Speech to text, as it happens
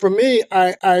for me,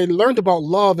 I learned about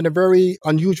love in a very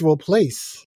unusual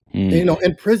place,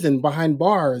 in prison behind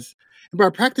bars. And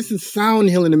by practicing sound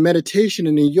healing and meditation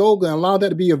and in yoga and allow that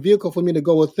to be a vehicle for me to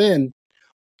go within,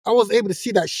 I was able to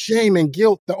see that shame and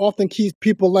guilt that often keeps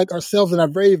people like ourselves in a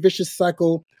very vicious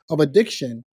cycle of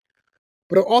addiction.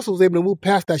 But I also was able to move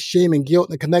past that shame and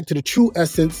guilt and connect to the true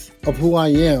essence of who I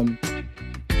am.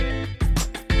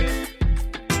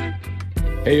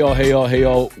 Hey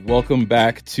y'all. Welcome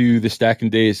back to the Stacking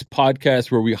Days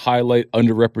podcast, where we highlight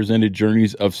underrepresented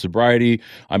journeys of sobriety.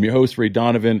 I'm your host, Ray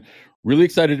Donovan. Really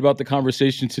excited about the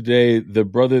conversation today. The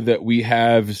brother that we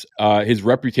have, his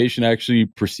reputation actually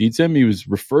precedes him. He was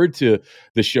referred to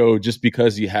the show just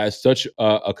because he has such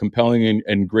a compelling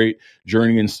and great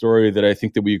journey and story that I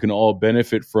think that we can all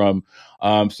benefit from.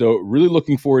 So really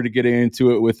looking forward to getting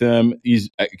into it with him. He's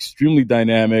extremely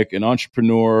dynamic, an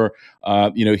entrepreneur.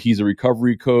 He's a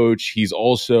recovery coach. He's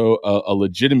also a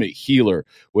legitimate healer,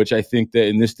 which I think that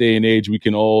in this day and age, we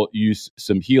can all use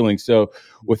some healing. So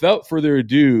without further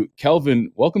ado,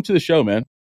 Kelvin, welcome to the show, man.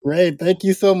 Great. Thank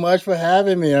you so much for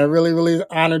having me. I'm really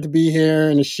honored to be here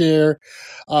and to share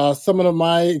some of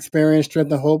my experience,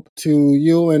 strength, and hope to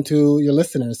you and to your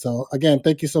listeners. So again,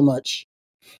 thank you so much.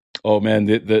 Oh man,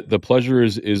 the pleasure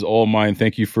is all mine.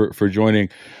 Thank you for joining.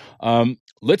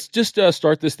 Let's just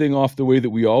start this thing off the way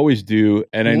that we always do.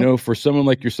 And I know for someone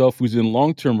like yourself who's in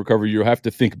long-term recovery, you'll have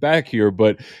to think back here,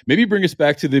 but maybe bring us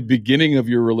back to the beginning of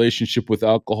your relationship with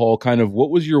alcohol. Kind of what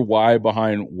was your why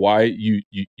behind why you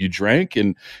drank,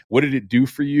 and what did it do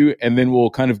for you? And then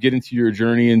we'll kind of get into your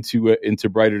journey into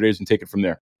brighter days and take it from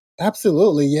there.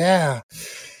 Absolutely. Yeah.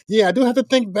 Yeah, I do have to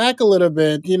think back a little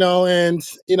bit, and,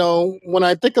 when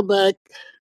I think back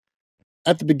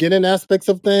at the beginning aspects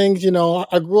of things,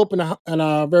 I grew up in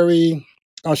a very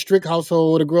strict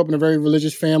household. I grew up in a very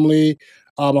religious family.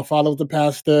 My father was a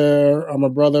pastor. My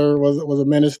brother was a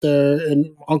minister,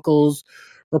 and uncles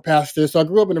were pastors. So I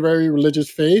grew up in a very religious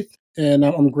faith, and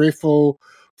I'm grateful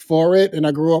for it. And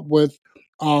I grew up with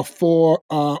four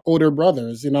older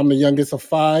brothers. I'm the youngest of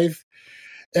five.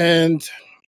 And,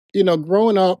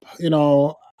 growing up,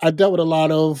 I dealt with a lot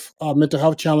of mental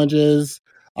health challenges,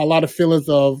 a lot of feelings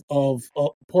of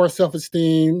poor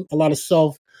self-esteem, a lot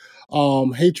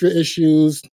of hatred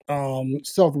issues,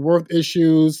 self-worth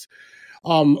issues, a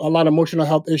lot of emotional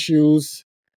health issues.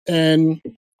 And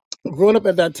growing up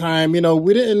at that time,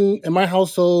 in my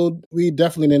household, we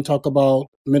definitely didn't talk about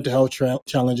mental health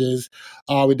challenges.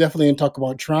 We definitely didn't talk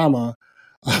about trauma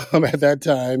at that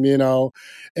time,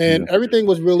 and everything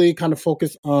was really kind of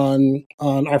focused on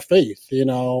our faith,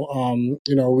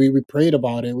 we prayed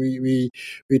about it. We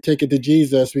take it to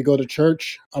Jesus. We go to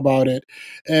church about it.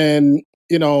 And,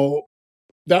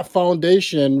 that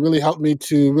foundation really helped me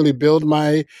to really build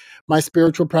my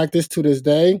spiritual practice to this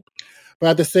day.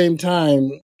 But at the same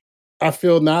time, I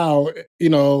feel now,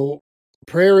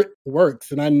 prayer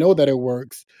works, and I know that it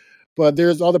works. But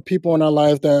there's other people in our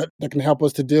lives that can help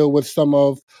us to deal with some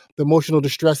of the emotional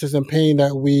distresses and pain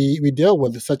that we deal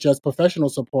with, such as professional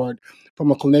support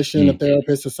from a clinician, a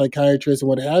therapist, a psychiatrist, and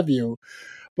what have you.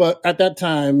 But at that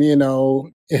time, in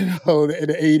the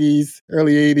 80s,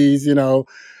 early 80s,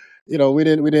 we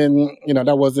didn't,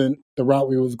 that wasn't the route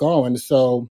we was going.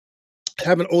 So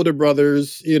having older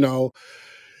brothers,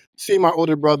 seeing my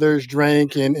older brothers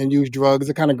drink and use drugs,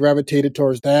 I kind of gravitated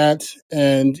towards that.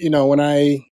 And, when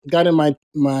I got in my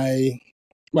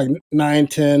like 9,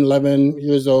 10, 11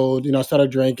 years old, I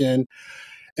started drinking.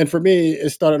 And for me,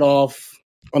 it started off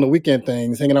on the weekend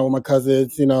things, hanging out with my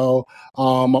cousins, my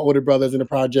older brothers in the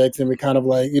projects. And we kind of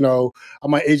like, I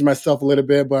might age myself a little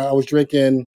bit, but I was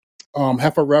drinking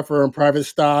heifer rougher and private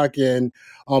stock and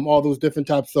all those different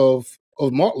types of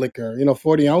malt liquor,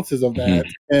 40 ounces of that.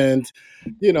 And,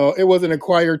 it was an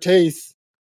acquired taste.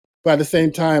 But at the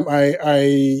same time,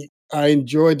 I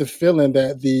enjoyed the feeling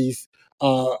that these,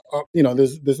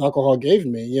 this alcohol gave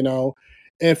me,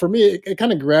 And for me, it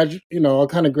kind of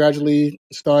gradually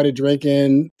started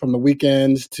drinking from the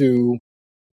weekends to,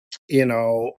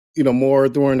 more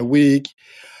during the week.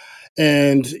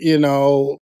 And,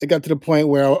 it got to the point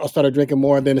where I started drinking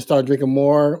more, and then I started drinking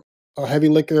more heavy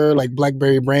liquor, like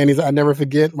blackberry brandies. I never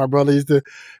forget. My brother used to,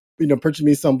 purchase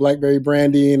me some blackberry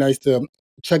brandy, and I used to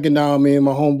chug it down, me and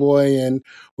my homeboy, and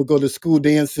we'll go to school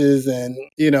dances, and,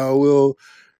 we'll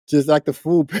just act the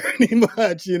fool pretty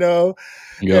much, Yep.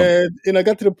 And I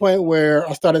got to the point where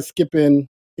I started skipping,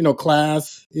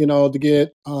 class, to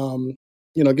get,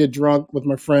 get drunk with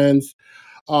my friends.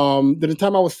 By the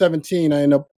time I was 17, I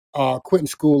ended up quitting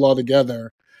school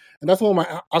altogether. And that's when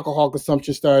my alcohol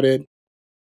consumption started,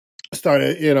 I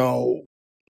started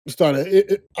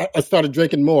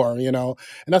drinking more, and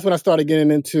that's when I started getting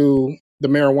into, the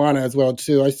marijuana as well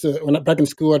too. I used to, back in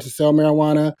school, I used to sell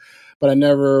marijuana, but I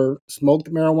never smoked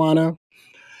marijuana.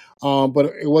 But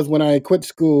it was when I quit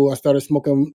school, I started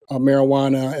smoking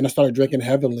marijuana, and I started drinking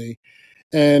heavily.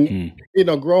 And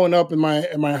growing up in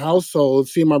my household,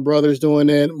 seeing my brothers doing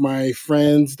it, my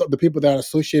friends, the people that I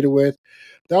associated with,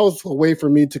 that was a way for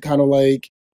me to kind of like,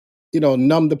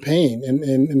 numb the pain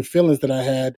and feelings that I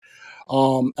had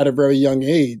at a very young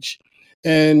age.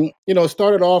 And, it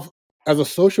started off as a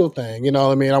social thing.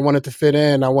 I mean, I wanted to fit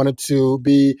in. I wanted to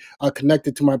be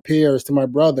connected to my peers, to my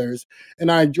brothers.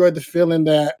 And I enjoyed the feeling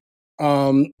that,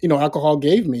 alcohol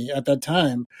gave me at that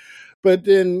time. But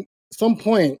then some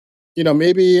point,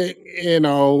 maybe,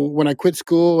 when I quit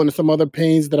school and some other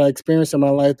pains that I experienced in my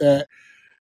life, that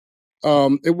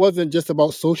it wasn't just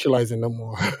about socializing no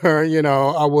more.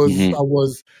 I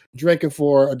was drinking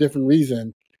for a different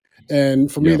reason.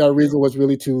 And for me, that reason was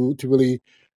really to really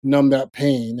numb that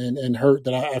pain and hurt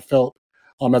that I felt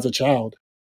as a child.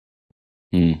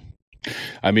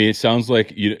 I mean, it sounds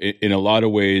like in a lot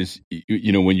of ways,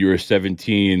 when you were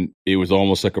 17, it was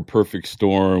almost like a perfect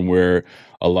storm where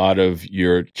a lot of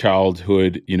your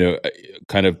childhood,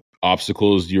 kind of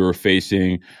obstacles you were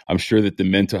facing. I'm sure that the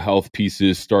mental health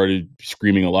pieces started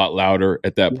screaming a lot louder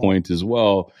at that point as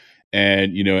well.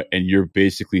 And, and you're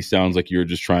basically sounds like you're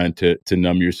just trying to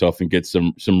numb yourself and get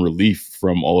some relief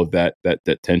from all of that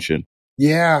tension.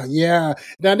 Yeah.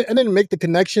 I didn't make the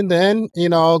connection then,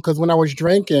 because when I was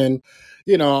drinking,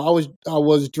 I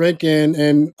was drinking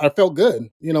and I felt good,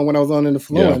 when I was on an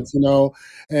influence,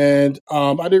 and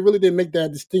I didn't make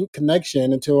that distinct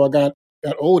connection until I got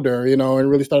older, and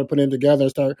really started putting it together and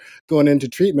start going into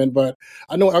treatment. But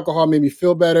I know alcohol made me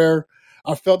feel better.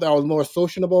 I felt that I was more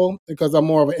sociable because I'm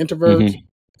more of an introvert,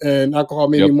 and alcohol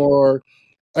made me more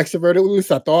extroverted. At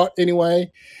least I thought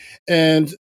anyway.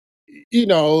 And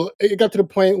it got to the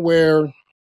point where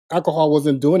alcohol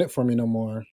wasn't doing it for me no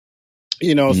more.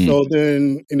 So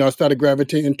then, I started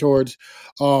gravitating towards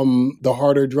the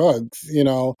harder drugs,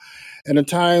 And the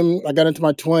time I got into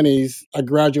my 20s, I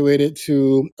graduated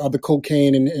to the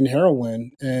cocaine and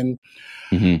heroin. And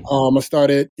I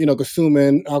started,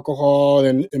 consuming alcohol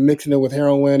and mixing it with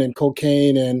heroin and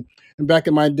cocaine. And back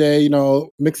in my day,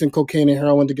 mixing cocaine and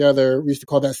heroin together, we used to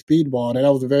call that speedball. And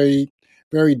that was a very,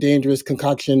 very dangerous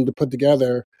concoction to put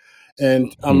together.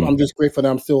 And I'm just grateful that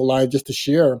I'm still alive just to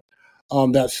share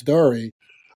that story.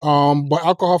 But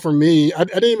alcohol for me, I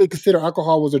didn't even consider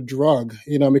alcohol was a drug,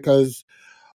 because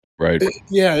right.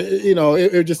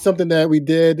 It was just something that we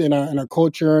did in our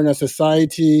culture and our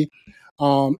society.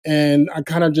 And I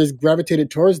kind of just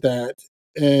gravitated towards that.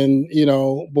 And,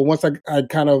 but once I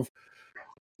kind of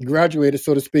graduated,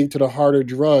 so to speak, to the harder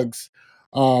drugs,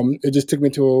 it just took me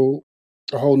to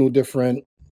a whole new different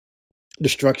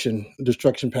destruction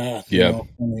path. Yeah.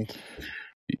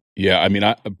 Yeah, I mean,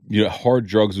 hard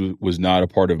drugs was not a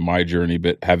part of my journey,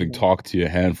 but having talked to a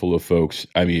handful of folks,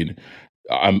 I mean,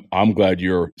 I'm glad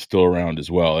you're still around as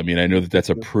well. I mean, I know that that's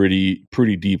a pretty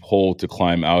deep hole to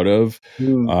climb out of,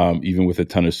 even with a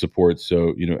ton of support.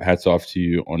 So, hats off to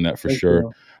you on that for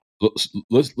sure.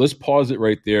 Let's pause it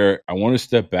right there. I want to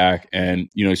step back and,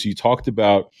 so you talked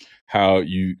about how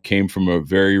you came from a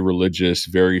very religious,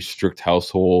 very strict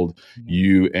household,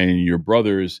 you and your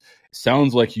brothers.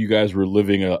 Sounds like you guys were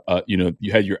living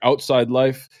you had your outside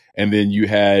life and then you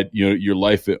had, your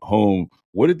life at home.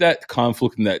 What did that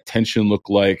conflict and that tension look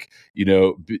like,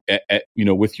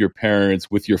 with your parents,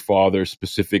 with your father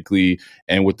specifically,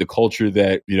 and with the culture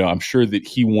that, I'm sure that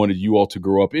he wanted you all to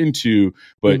grow up into,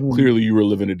 but clearly you were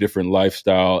living a different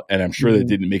lifestyle, and I'm sure that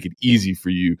didn't make it easy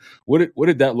for you. What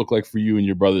did that look like for you and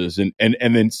your brothers? And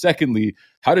then secondly,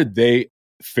 how did they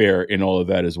fare in all of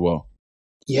that as well?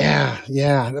 Yeah.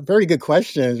 Very good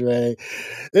questions, Ray.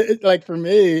 Like for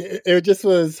me, it just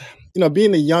was,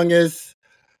 being the youngest,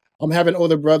 having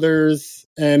older brothers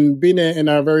and being in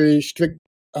a very strict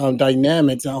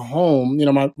dynamics at home.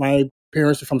 My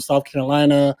parents are from South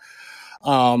Carolina.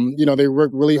 They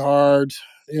worked really hard.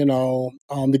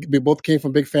 They both came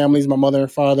from big families, my mother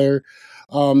and father.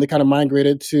 They kind of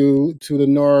migrated to the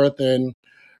north and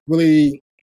really,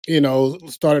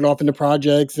 started off in the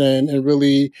projects and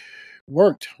really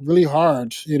worked really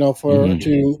hard,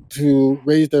 to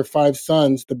raise their 5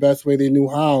 sons the best way they knew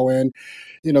how. And,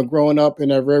 growing up in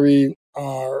a very,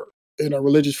 in a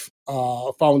religious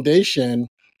foundation,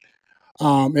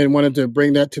 and wanted to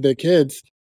bring that to their kids.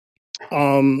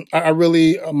 I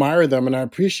really admire them and I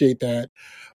appreciate that.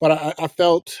 But I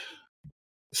felt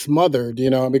smothered,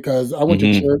 because I went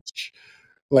to church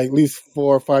like at least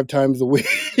 4 or 5 times a week,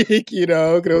 because it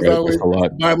was always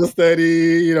Bible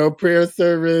study, prayer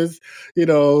service,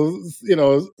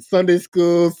 Sunday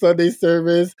school, Sunday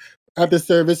service, at the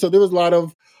service. So there was a lot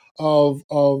of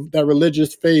that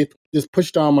religious faith just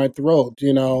pushed down my throat,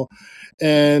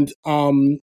 and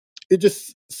it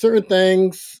just certain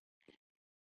things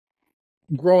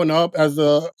growing up as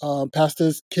a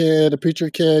pastor's kid, a preacher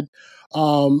kid,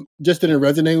 just didn't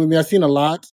resonate with me. I've seen a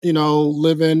lot,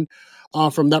 living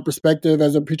from that perspective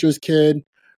as a preacher's kid,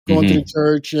 going to the Mm-hmm.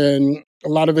 church, and a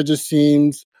lot of it just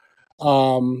seems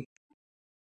um,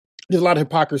 there's a lot of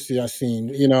hypocrisy I've seen,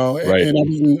 Right.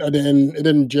 and it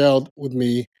didn't gel with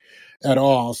me at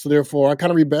all. So therefore, I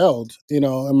kind of rebelled, in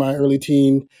my early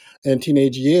teen and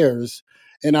teenage years,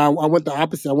 and I went the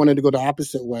opposite. I wanted to go the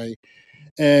opposite way,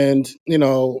 and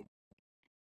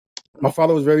my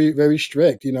father was very, very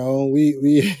strict.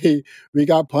 We we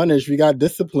got punished, we got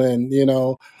disciplined.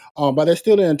 But that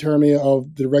still didn't turn me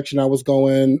of the direction I was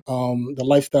going, the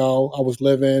lifestyle I was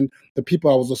living, the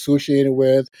people I was associated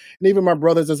with, and even my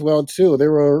brothers as well too. They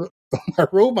were my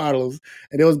role models,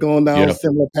 and they was going down a Yeah.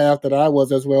 similar path that I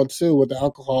was as well too with the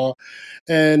alcohol.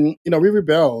 And we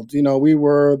rebelled. We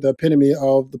were the epitome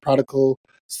of the prodigal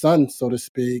son, so to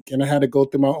speak. And I had to go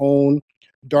through my own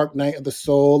dark night of the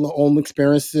soul, own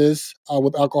experiences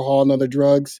with alcohol and other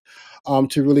drugs,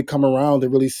 to really come around, to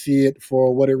really see it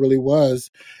for what it really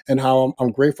was, and how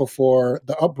I'm grateful for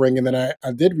the upbringing that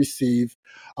I did receive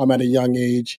at a young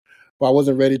age, but I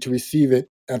wasn't ready to receive it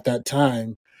at that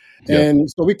time. Yeah. And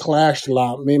so we clashed a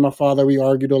lot. Me and my father, we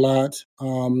argued a lot.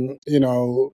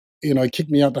 He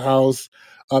kicked me out the house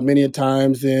many a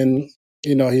times, and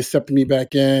he accepted me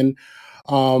back in.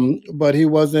 But he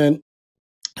wasn't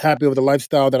happy with the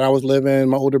lifestyle that I was living,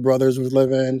 my older brothers was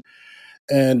living,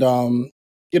 and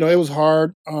it was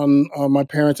hard on my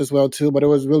parents as well too. But it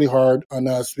was really hard on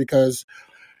us because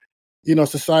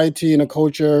society and a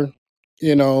culture,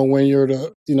 when you're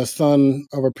the son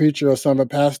of a preacher or son of a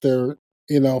pastor,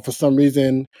 for some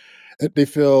reason they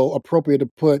feel appropriate to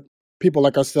put people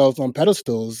like ourselves on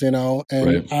pedestals, and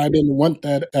Right. I didn't want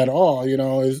that at all.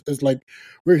 It's like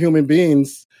we're human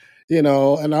beings, and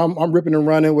I'm ripping and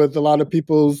running with a lot of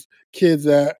people's kids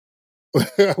that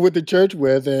with the church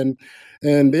with, and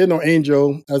they're no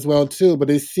angel as well too, but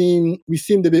we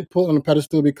seem to be put on a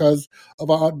pedestal because of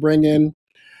our upbringing,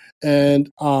 and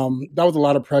that was a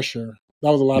lot of pressure.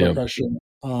 That was a lot of Yeah. pressure.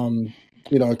 Um,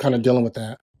 kind of dealing with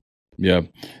that. Yeah,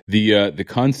 the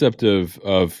concept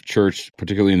of church,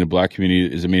 particularly in the Black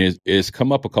community, is, I mean, is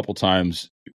come up a couple times.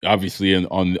 Obviously,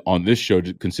 on this show,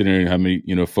 considering how many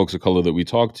folks of color that we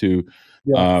talk to,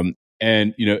 Yeah.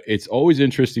 and it's always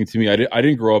interesting to me. I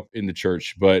didn't grow up in the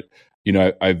church, but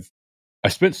I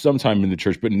spent some time in the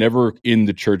church, but never in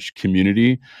the church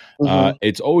community. Hmm.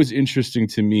 It's always interesting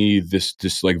to me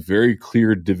this like very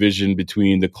clear division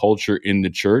between the culture in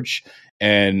the church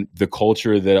and the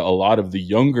culture that a lot of the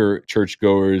younger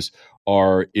churchgoers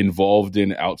are involved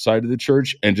in outside of the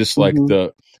church, and just like Hmm.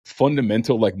 the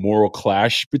fundamental like moral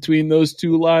clash between those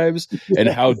two lives, and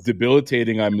how Yes.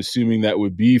 debilitating I'm assuming that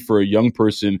would be for a young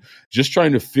person just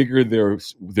trying to figure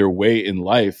their way in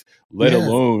life, let Yes.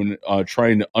 alone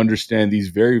trying to understand these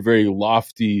very, very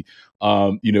lofty,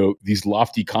 these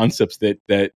lofty concepts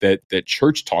that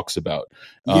church talks about.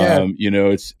 Yes.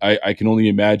 It's I can only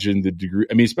imagine the degree.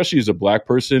 I mean, especially as a Black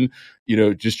person,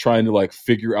 just trying to like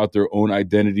figure out their own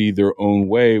identity, their own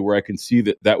way. Where I can see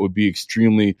that would be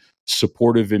extremely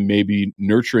supportive and maybe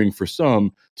nurturing for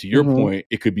some. To your Hmm. point,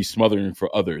 it could be smothering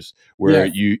for others, where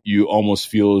Yes. you almost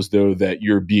feel as though that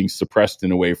you're being suppressed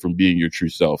in a way from being your true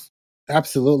self.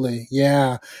 Absolutely.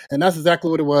 Yeah. And that's exactly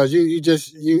what it was.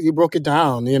 You broke it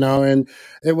down, and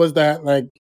it was that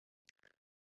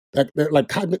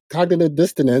cognitive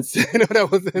dissonance, that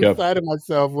was Yeah. inside of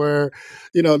myself, where,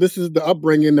 this is the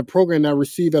upbringing, the program I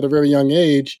received at a very young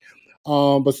age.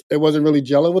 But it wasn't really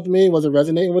gelling with me, wasn't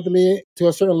resonating with me to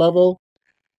a certain level,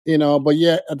 but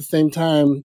yet at the same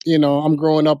time, I'm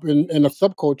growing up in a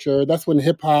subculture. That's when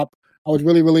hip hop, I was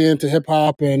really, really into hip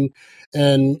hop, and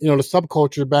the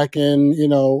subculture back in,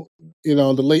 the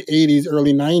late 80s,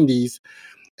 early 90s.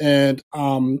 And I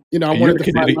And you're wanted in to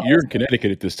find Connecticut. You're in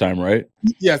Connecticut at this time, right?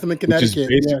 yes, I'm in Which is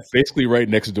Connecticut. Yes. basically right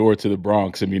next door to the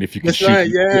Bronx. I mean, if you can That's shoot, right.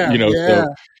 Yeah. Yeah.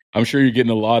 so I'm sure you're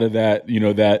getting a lot of that,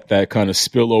 that kind of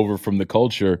spillover from the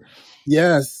culture.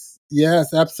 Yes,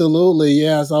 yes, absolutely.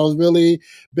 Yes, I was really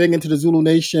big into the Zulu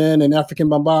Nation and African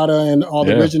Bambaataa and all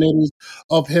the Yeah. originators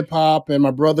of hip hop, and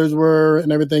my brothers were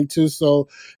and everything too. So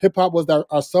hip hop was our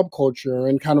subculture,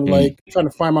 and kind of Mhm. like trying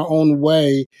to find my own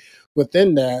way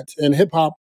within that. And hip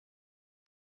hop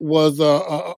was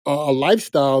a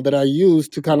lifestyle that I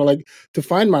used to kind of like to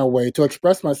find my way, to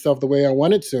express myself the way I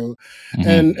wanted to.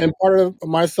 Mhm. And part of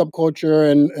my subculture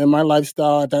and my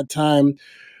lifestyle at that time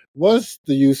was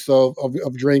the use of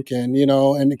drinking,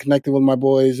 and connecting with my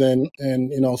boys and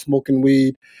smoking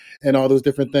weed and all those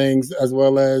different things, as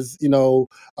well as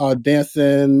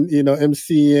dancing,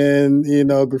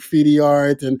 MCing, graffiti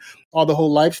art, and all the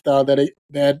whole lifestyle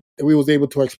that we was able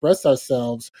to express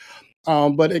ourselves.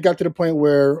 But it got to the point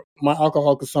where my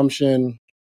alcohol consumption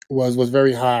was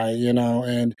very high,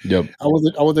 and Yep. I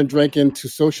wasn't drinking to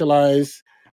socialize.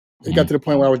 It got Mhm. to the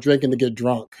point where I was drinking to get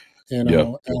drunk,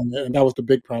 Yeah. and that was the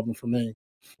big problem for me.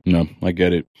 No, I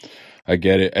get it. I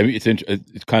get it. I mean,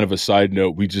 it's kind of a side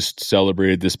note. We just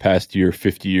celebrated this past year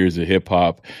 50 years of hip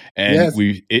hop, and Yes,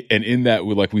 and in that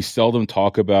we seldom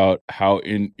talk about how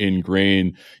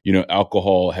ingrained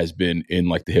alcohol has been in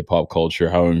like the hip hop culture,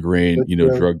 how ingrained that's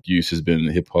true. drug use has been in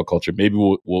the hip hop culture. Maybe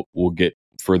we'll get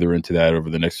further into that over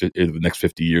the next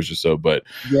 50 years or so. But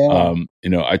Yeah,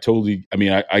 I totally. I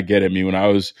mean, I get it. I mean, when I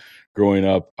was growing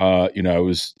up, I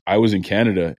was in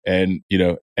Canada, and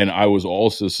and I was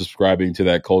also subscribing to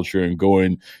that culture and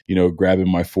going, grabbing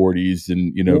my 40s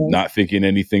and yes, not thinking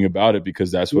anything about it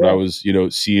because that's what I yeah,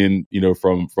 was seeing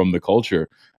from the culture.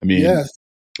 I mean, yes,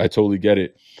 I totally get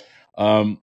it.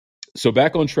 Um, so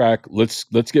back on track. Let's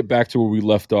get back to where we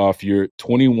left off. You're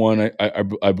 21,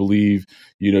 I believe.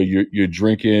 You're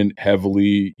drinking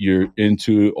heavily. You're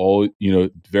into all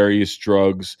various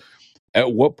drugs.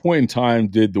 At what point in time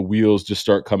did the wheels just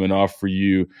start coming off for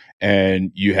you and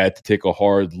you had to take a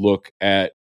hard look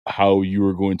at how you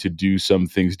were going to do some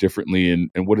things differently,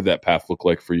 and what did that path look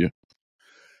like for you?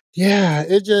 yeah.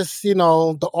 It just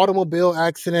the automobile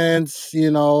accidents,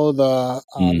 the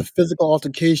Mm, physical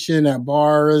altercation at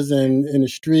bars and in the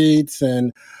streets,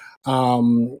 and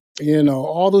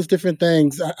all those different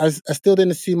things. I still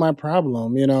didn't see my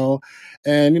problem,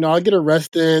 and I get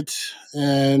arrested,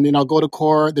 and I'll go to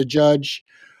court. The judge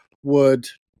would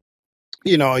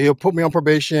he'll put me on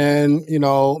probation,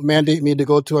 mandate me to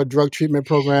go to a drug treatment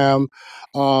program,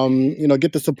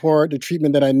 get the support, the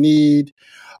treatment that I need,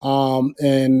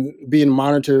 and being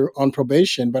monitored on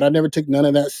probation. But I never took none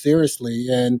of that seriously,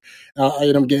 and I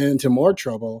ended up getting into more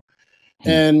trouble. mm.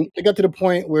 And it got to the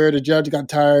point where the judge got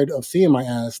tired of seeing my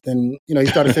ass, and he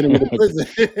started sending me to prison.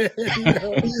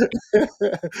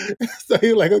 So he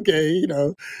was like, okay, you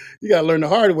got to learn the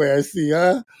hard way. I see,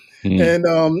 huh?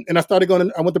 Mm, And I started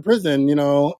going. I went to prison,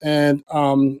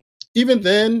 and even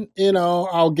then,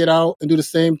 I'll get out and do the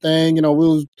same thing. We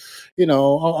was, I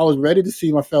was ready to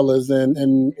see my fellas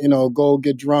and go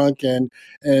get drunk and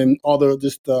all the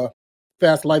just the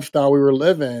fast lifestyle we were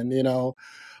living,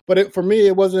 But for me,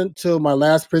 it wasn't till my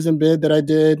last prison bid that I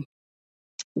did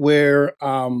where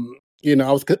I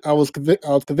was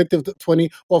convicted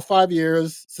of 5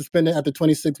 years, suspended after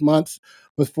 26 months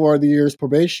with 4 years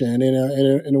probation, and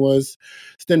it was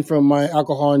stemmed from my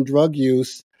alcohol and drug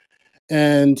use.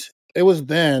 And it was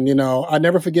then, I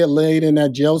never forget laying in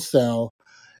that jail cell,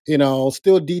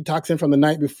 still detoxing from the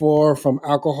night before, from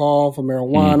alcohol, from mm.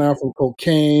 marijuana, from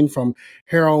cocaine, from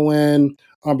heroin,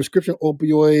 prescription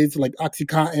opioids like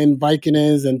Oxycontin,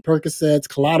 Vicodins, and Percocets,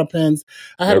 Klonopins.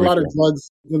 I had a lot of Everything.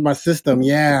 drugs with my system.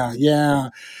 Yeah, yeah.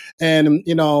 And,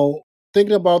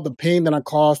 thinking about the pain that I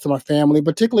caused to my family,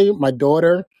 particularly my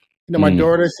daughter. My Mm,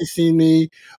 daughter, she seen me,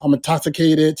 I'm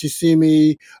intoxicated. She see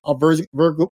me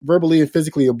verbally and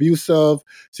physically abusive.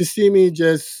 She see me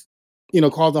just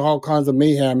causing all kinds of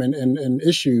mayhem and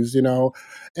issues, And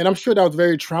I'm sure that was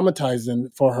very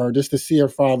traumatizing for her just to see her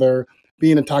father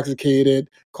being intoxicated,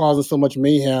 causing so much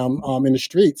mayhem in the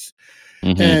streets.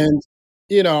 mm-hmm. And,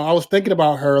 I was thinking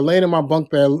about her, laying in my bunk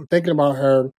bed, thinking about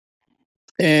her.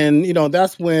 And,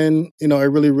 that's when, it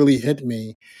really, really hit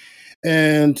me.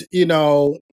 And,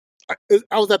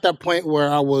 I was at that point where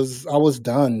I was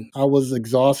done. I was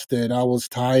exhausted. I was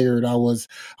tired. I was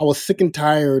sick and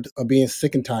tired of being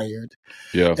sick and tired.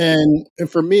 Yeah. And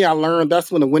for me, I learned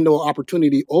that's when the window of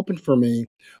opportunity opened for me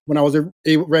when I was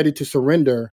ready to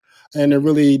surrender and to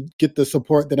really get the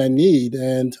support that I need.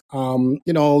 And going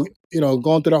through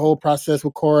the whole process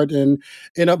with court and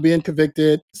end up being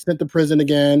convicted, sent to prison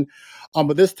again.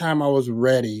 But this time I was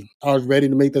ready. I was ready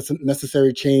to make the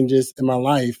necessary changes in my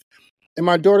life. And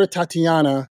my daughter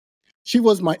Tatiana, she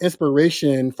was my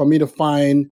inspiration for me to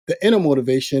find the inner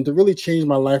motivation to really change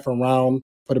my life around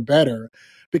for the better,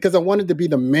 because I wanted to be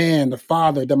the man, the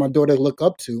father that my daughter look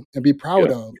up to and be proud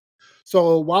Yeah. of.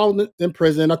 So while in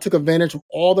prison, I took advantage of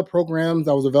all the programs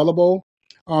that was available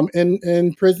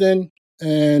in prison.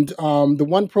 And the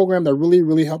one program that really,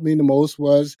 really helped me the most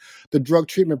was the drug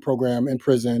treatment program in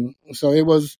prison. So it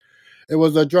was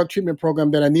a drug treatment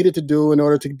program that I needed to do in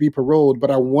order to be paroled,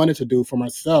 but I wanted to do for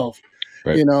myself,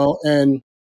 Right. and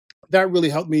that really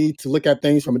helped me to look at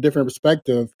things from a different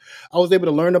perspective. I was able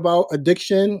to learn about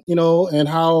addiction, and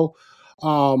how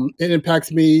it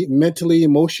impacts me mentally,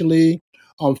 emotionally,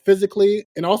 physically,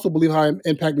 and also believe how it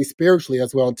impacts me spiritually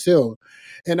as well too.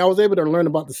 And I was able to learn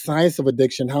about the science of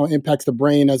addiction, how it impacts the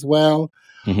brain as well.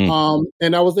 Mm-hmm.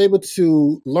 And I was able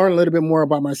to learn a little bit more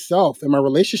about myself and my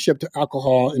relationship to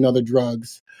alcohol and other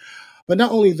drugs. But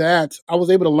not only that, I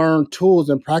was able to learn tools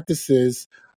and practices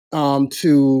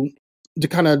to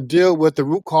kind of deal with the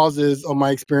root causes of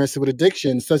my experience with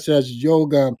addiction, such as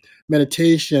yoga,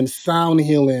 meditation, sound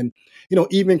healing,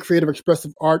 even creative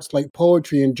expressive arts like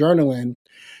poetry and journaling.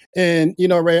 And,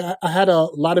 Ray, I had a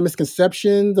lot of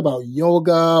misconceptions about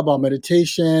yoga, about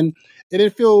meditation. I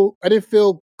didn't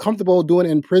feel comfortable doing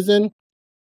it in prison,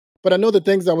 but I know the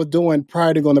things I was doing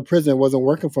prior to going to prison wasn't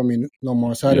working for me no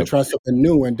more. So I had to Yep. try something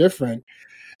new and different.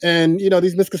 And,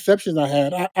 these misconceptions I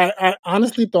had, I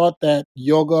honestly thought that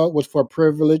yoga was for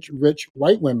privileged, rich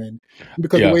white women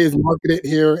because the Yeah. way it's marketed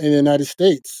here in the United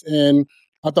States. And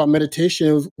I thought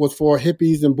meditation was for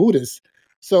hippies and Buddhists.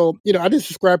 So, I didn't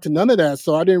subscribe to none of that.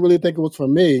 So I didn't really think it was for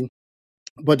me.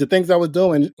 But the things I was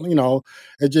doing,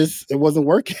 it wasn't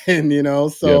working,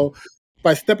 Yep. So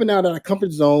by stepping out of that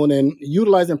comfort zone and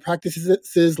utilizing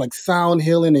practices like sound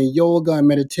healing and yoga and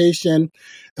meditation,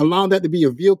 allowing that to be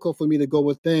a vehicle for me to go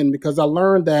within, because I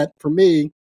learned that for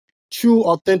me, true,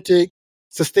 authentic,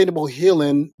 sustainable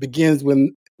healing begins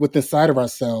with inside of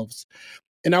ourselves.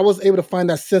 And I was able to find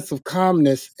that sense of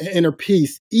calmness and inner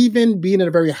peace, even being in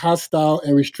a very hostile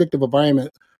and restrictive environment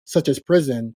such as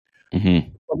prison. Mm-hmm.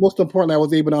 But most importantly, I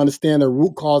was able to understand the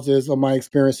root causes of my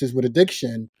experiences with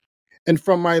addiction. And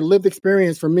from my lived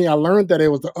experience, for me, I learned that it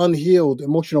was the unhealed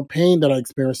emotional pain that I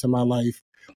experienced in my life,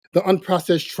 the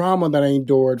unprocessed trauma that I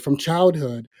endured from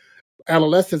childhood,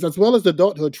 adolescence, as well as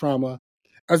adulthood trauma,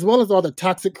 as well as all the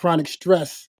toxic chronic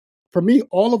stress. For me,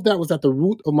 all of that was at the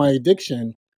root of my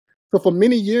addiction. So for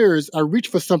many years, I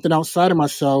reached for something outside of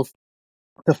myself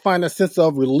to find a sense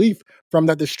of relief from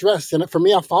that distress. And for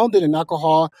me, I found it in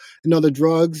alcohol and other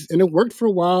drugs, and it worked for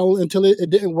a while until it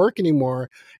didn't work anymore.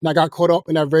 And I got caught up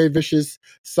in that very vicious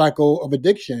cycle of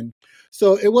addiction.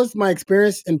 So it was my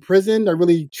experience in prison that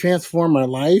really transformed my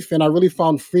life, and I really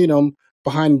found freedom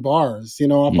behind bars. I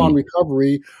found Mm.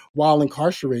 recovery while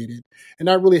incarcerated, and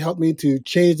that really helped me to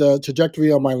change the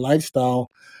trajectory of my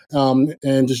lifestyle,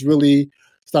 and just really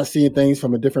start seeing things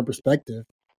from a different perspective.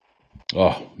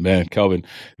 Oh man, Kelvin,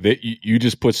 you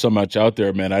just put so much out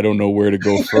there, man. I don't know where to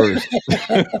go first,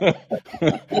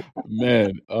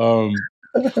 man.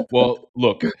 Well,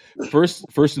 look,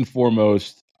 first and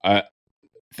foremost, I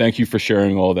thank you for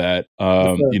sharing all that.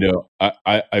 Yes, sir.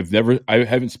 I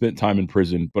haven't spent time in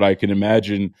prison, but I can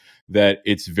imagine that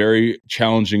it's very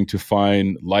challenging to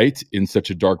find light in such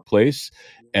a dark place.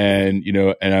 And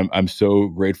I'm so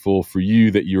grateful for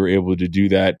you that you were able to do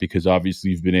that, because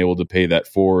obviously you've been able to pay that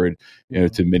forward,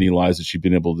 to many lives that you've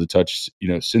been able to touch,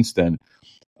 since then.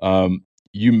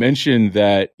 You mentioned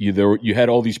that you had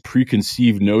all these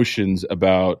preconceived notions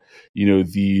about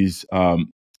these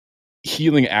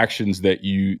healing actions that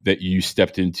you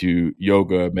stepped into,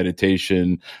 yoga,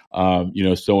 meditation,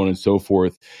 so on and so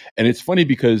forth. And it's funny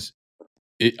because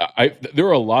there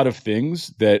are a lot of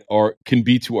things that can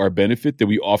be to our benefit that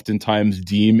we oftentimes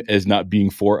deem as not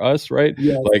being for us, right?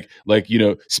 Yes. Like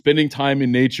spending time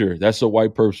in nature, that's a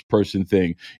white person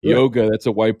thing. Right. Yoga, that's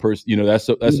a white person, that's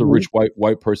a Mhm. rich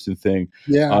white person thing.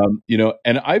 Yeah.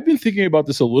 And I've been thinking about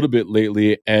this a little bit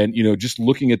lately, and just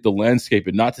looking at the landscape,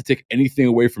 and not to take anything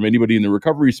away from anybody in the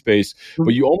recovery space,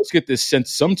 but you almost get this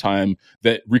sense sometime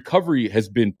that recovery has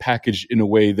been packaged in a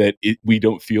way that we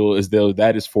don't feel as though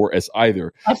that is for us either.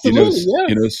 Absolutely.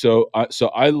 Yes. So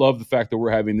I love the fact that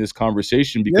we're having this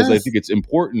conversation, because I Yes. think it's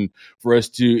important for us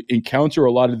to encounter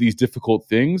a lot of these difficult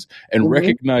things and Mhm.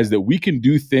 recognize that we can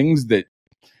do things that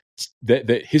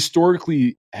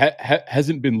historically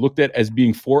hasn't been looked at as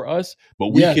being for us, but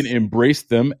we can Yes. embrace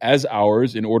them as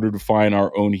ours in order to find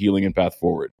our own healing and path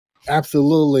forward.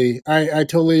 Absolutely. I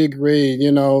totally agree.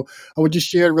 What you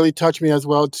shared really touched me as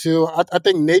well too. I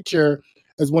think nature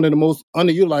is one of the most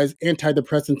underutilized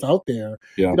antidepressants out there.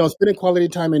 Yeah. Spending quality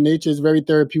time in nature is very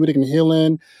therapeutic and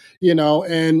healing.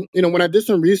 And when I did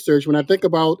some research, when I think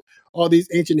about all these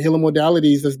ancient healing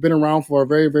modalities that's been around for a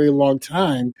very, very long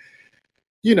time,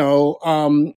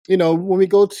 when we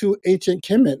go to ancient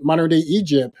Kemet, modern day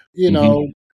Egypt, Hmm.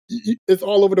 it's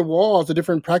all over the walls, the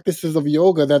different practices of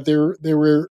yoga that they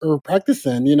were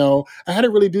practicing. I had to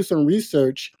really do some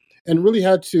research and really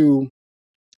had to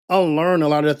unlearn a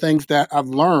lot of the things that I've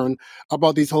learned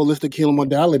about these holistic healing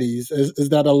modalities. Is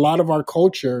that a lot of our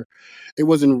culture, it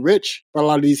was enriched by a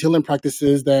lot of these healing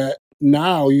practices that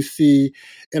now you see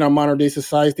in our modern day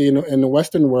society in the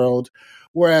Western world,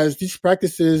 whereas these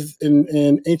practices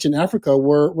in ancient Africa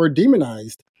were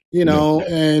demonized, Yeah.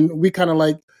 and we kind of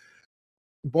like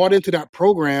bought into that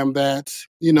program that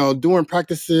doing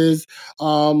practices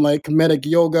like comedic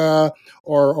yoga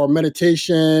or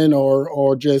meditation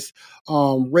or just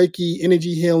Reiki,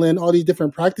 energy healing, all these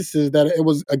different practices, that it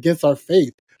was against our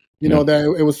faith, Yeah.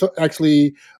 that it was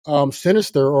actually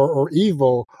sinister or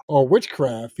evil or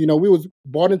witchcraft. We was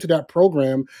bought into that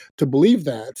program to believe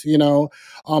that,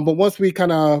 but once we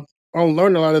kind of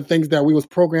unlearn a lot of things that we was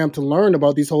programmed to learn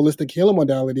about these holistic healing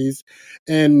modalities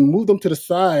and move them to the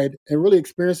side and really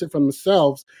experience it for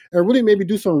themselves and really maybe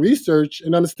do some research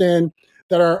and understand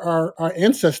that our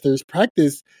ancestors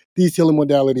practice these healing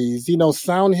modalities,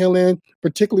 sound healing,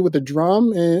 particularly with the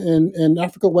drum in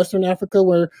Africa, Western Africa,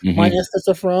 where my Mm-hmm. ancestors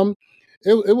are from.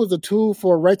 It was a tool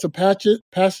for rites of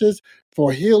passage,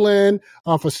 for healing,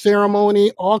 for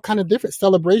ceremony, all kind of different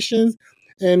celebrations.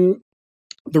 And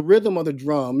the rhythm of the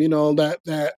drum, that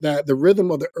the rhythm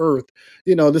of the earth,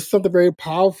 there's something very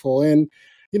powerful. And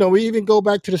we even go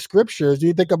back to the scriptures.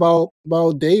 You think about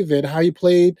David, how he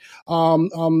played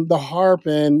the harp,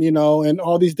 and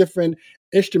all these different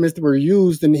instruments that were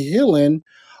used in healing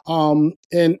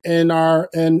in our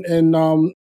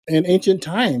in ancient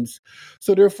times.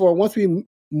 So therefore, once we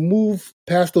move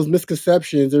past those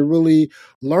misconceptions and really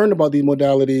learn about these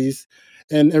modalities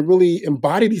and really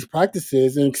embody these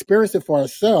practices and experience it for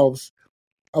ourselves,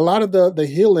 a lot of the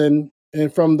healing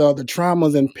and from the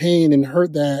traumas and pain and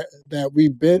hurt that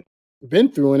we've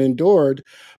been through and endured,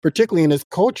 particularly in this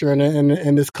culture and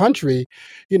in this country,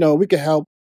 we can help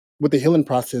with the healing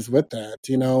process with that,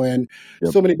 and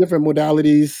Yep. so many different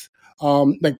modalities.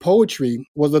 Like poetry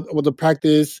was a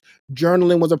practice,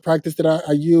 journaling was a practice that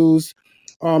I use.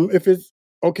 If it's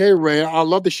okay, Ray, I'd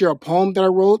love to share a poem that I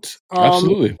wrote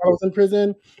Absolutely. while I was in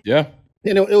prison. Yeah.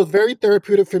 It was very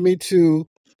therapeutic for me to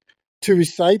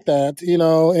recite that,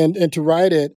 and to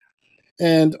write it.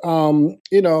 And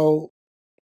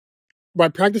by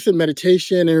practicing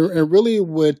meditation and really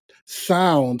with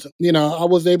sound, I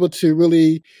was able to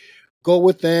really go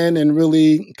within and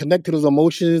really connect to those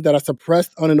emotions that are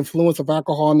suppressed under the influence of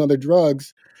alcohol and other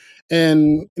drugs.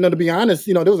 And, to be honest,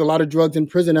 there was a lot of drugs in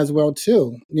prison as well,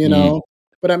 too, Mm-hmm.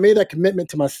 but I made that commitment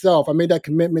to myself. I made that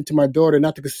commitment to my daughter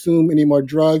not to consume any more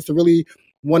drugs, to really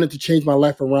wanted to change my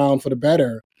life around for the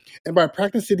better. And by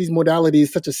practicing these modalities,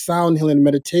 such as sound healing and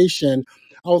meditation,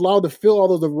 I was allowed to feel all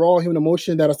those raw human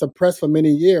emotions that are suppressed for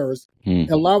many years and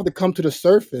allowed to come to the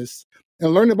surface.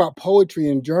 And learning about poetry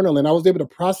and journaling, I was able to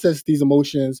process these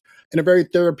emotions in a very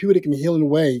therapeutic and healing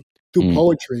way through Mm-hmm.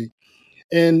 poetry.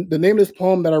 And the name of this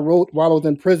poem that I wrote while I was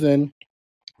in prison,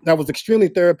 that was extremely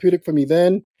therapeutic for me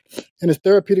then, and it's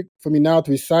therapeutic for me now to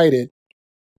recite it.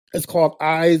 It's called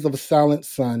Eyes of a Silent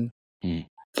Sun.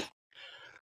 Mm-hmm.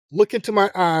 Look into my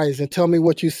eyes and tell me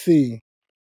what you see.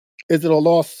 Is it a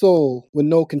lost soul with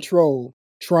no control,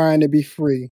 trying to be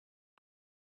free?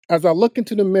 As I look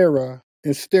into the mirror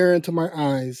and stare into my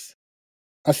eyes,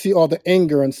 I see all the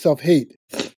anger and self hate,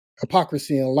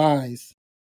 hypocrisy and lies.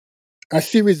 I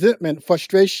see resentment,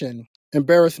 frustration,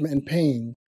 embarrassment, and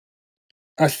pain.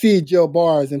 I see jail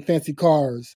bars and fancy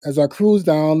cars as I cruise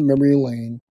down memory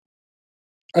lane.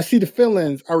 I see the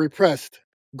feelings I repressed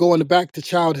going back to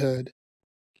childhood.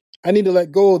 I need to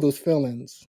let go of those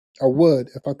feelings. I would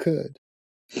if I could.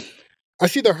 I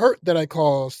see the hurt that I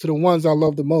caused to the ones I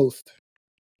love the most.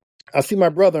 I see my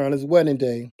brother on his wedding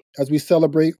day as we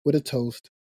celebrate with a toast.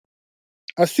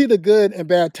 I see the good and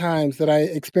bad times that I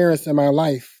experienced in my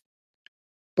life,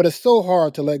 but it's so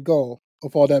hard to let go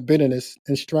of all that bitterness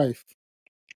and strife.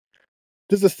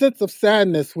 There's a sense of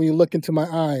sadness when you look into my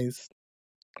eyes,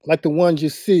 like the ones you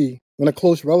see when a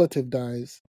close relative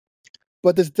dies.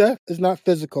 But this death is not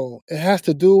physical, it has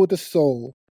to do with the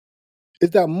soul.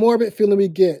 It's that morbid feeling we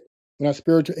get when our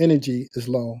spiritual energy is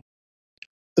low.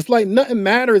 It's like nothing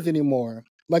matters anymore,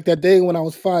 like that day when I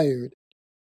was fired,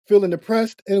 feeling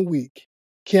depressed and weak.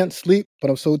 Can't sleep, but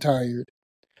I'm so tired.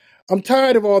 I'm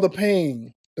tired of all the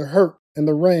pain, the hurt, and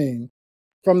the rain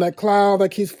from that cloud that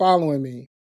keeps following me.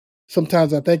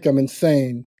 Sometimes I think I'm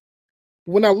insane.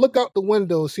 When I look out the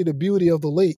window, see the beauty of the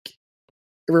lake.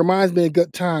 It reminds me of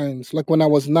good times, like when I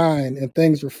was 9 and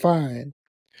things were fine.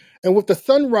 And with the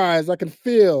sunrise, I can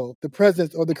feel the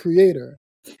presence of the Creator.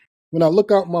 When I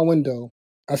look out my window,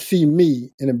 I see me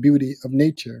in the beauty of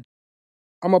nature.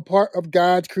 I'm a part of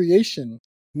God's creation,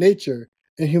 nature,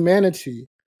 and humanity.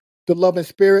 The love and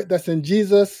spirit that's in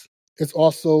Jesus is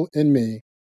also in me.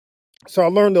 So I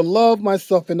learned to love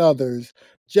myself and others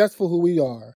just for who we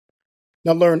are. And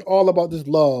I learned all about this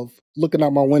love looking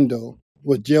out my window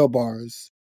with jail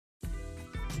bars.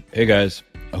 Hey guys,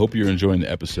 I hope you're enjoying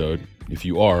the episode. If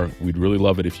you are, we'd really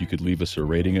love it if you could leave us a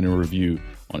rating and a review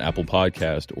on Apple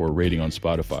Podcast or a rating on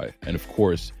Spotify. And of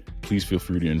course, please feel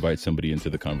free to invite somebody into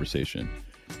the conversation.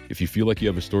 If you feel like you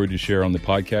have a story to share on the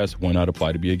podcast, why not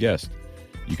apply to be a guest?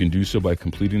 You can do so by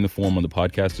completing the form on the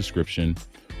podcast description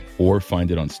or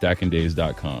find it on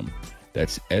stackanddays.com.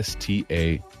 That's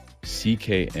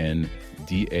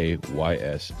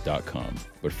stacknday's.com.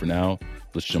 But for now,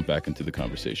 let's jump back into the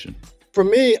conversation. For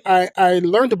me, I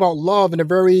learned about love in a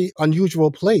very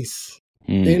unusual place,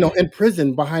 in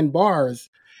prison, behind bars.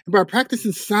 And by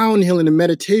practicing sound healing and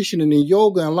meditation and in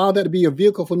yoga and allow that to be a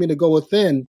vehicle for me to go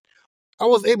within, I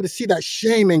was able to see that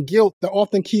shame and guilt that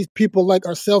often keeps people like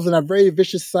ourselves in a very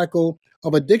vicious cycle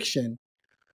of addiction.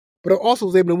 But I also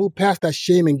was able to move past that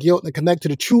shame and guilt and connect to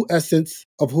the true essence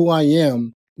of who I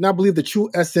am. And I believe the true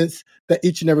essence that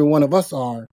each and every one of us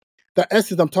are. The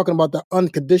essence I'm talking about, the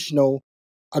unconditional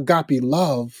agape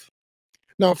love.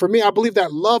 Now, for me, I believe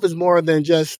that love is more than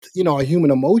just, a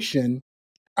human emotion.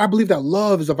 I believe that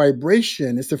love is a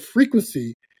vibration. It's a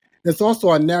frequency. It's also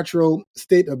a natural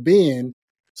state of being.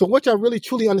 So what I really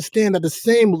truly understand that the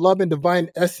same love and divine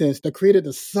essence that created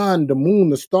the sun, the moon,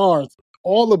 the stars,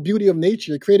 all the beauty of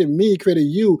nature, it created me, it created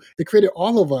you, it created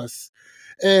all of us.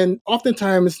 And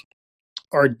oftentimes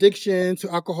our addiction to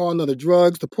alcohol and other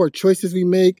drugs, the poor choices we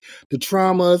make, the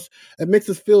traumas, it makes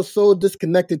us feel so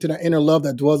disconnected to that inner love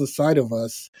that dwells inside of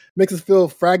us. It makes us feel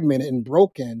fragmented and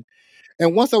broken.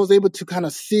 And once I was able to kind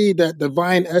of see that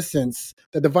divine essence,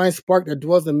 the divine spark that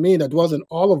dwells in me, that dwells in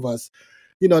all of us,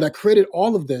 that created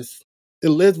all of this,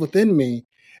 it lives within me.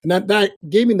 And that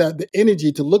gave me the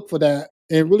energy to look for that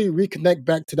and really reconnect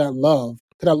back to that love,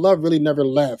 because that love really never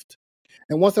left.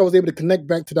 And once I was able to connect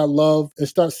back to that love and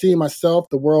start seeing myself,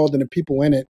 the world, and the people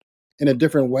in it in a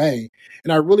different way,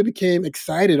 and I really became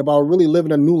excited about really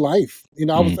living a new life.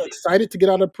 I was excited to get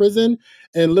out of prison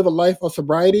and live a life of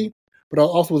sobriety, but I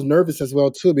also was nervous as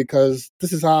well, too, because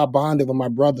this is how I bonded with my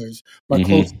brothers, my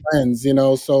close friends,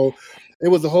 so it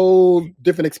was a whole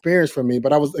different experience for me,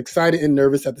 but I was excited and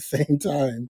nervous at the same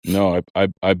time. No,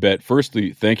 I bet.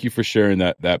 Firstly, thank you for sharing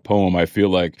that poem. I feel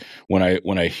like when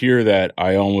I hear that,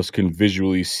 I almost can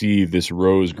visually see this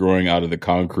rose growing out of the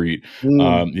concrete,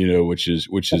 which is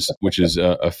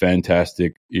a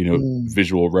fantastic,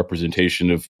 visual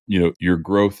representation of, your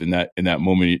growth in that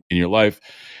moment in your life.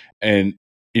 And,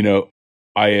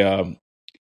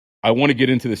 I want to get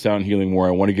into the sound healing more.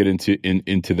 I want to get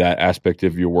into that aspect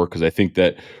of your work, because I think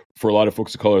that for a lot of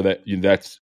folks of color,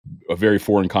 that's a very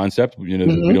foreign concept. We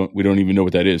don't even know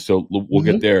what that is. So we'll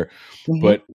get there.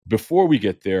 But before we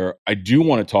get there, I do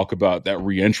want to talk about that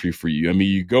reentry for you. I mean,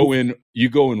 you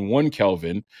go in one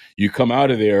Kelvin, you come out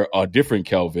of there a different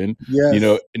Kelvin.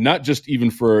 Yes. Not just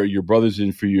even for your brothers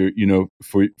and for your,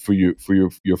 for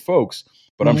your folks,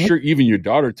 but I'm sure even your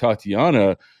daughter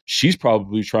Tatiana, she's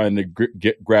probably trying to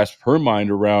grasp her mind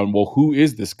around, well, who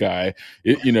is this guy?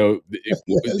 Yes.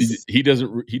 He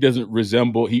doesn't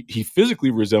resemble. He physically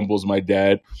resembles my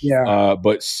dad. Yeah.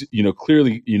 But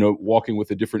clearly, walking with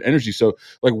a different energy. So,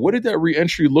 like, what did that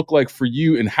reentry look like for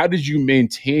you, and how did you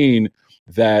maintain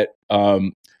that?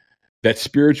 That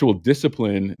spiritual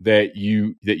discipline that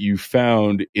you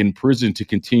found in prison to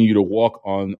continue to walk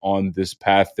on this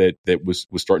path that was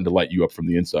starting to light you up from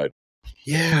the inside?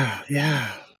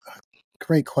 Yeah.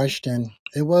 Great question.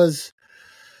 It was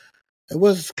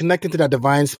connected to that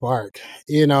divine spark.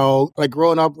 Like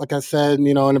growing up, like I said,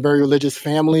 in a very religious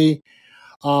family,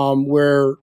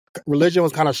 where religion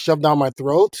was kind of shoved down my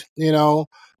throat,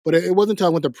 But it wasn't until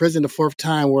I went to prison the fourth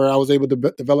time where I was able to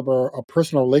develop a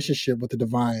personal relationship with the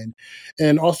divine,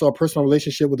 and also a personal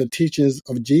relationship with the teachings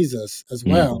of Jesus as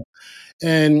well.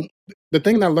 And the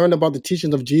thing that I learned about the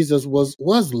teachings of Jesus was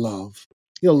love.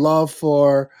 Love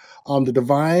for the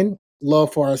divine,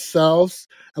 love for ourselves,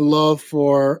 and love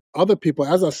for other people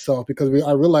as ourselves, because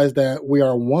I realized that we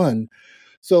are one.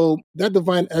 So that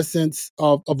divine essence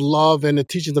of love and the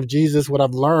teachings of Jesus, what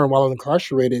I've learned while I was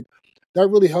incarcerated, that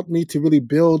really helped me to really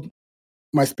build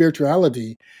my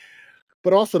spirituality.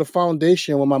 But also the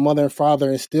foundation what my mother and father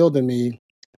instilled in me,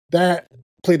 that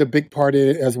played a big part in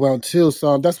it as well too.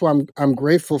 So that's why I'm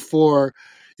grateful for,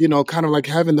 kind of like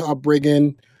having the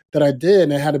upbringing that I did,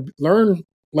 and I had to learn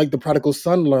like the prodigal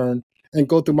son learned and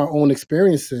go through my own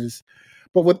experiences.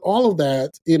 But with all of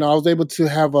that, I was able to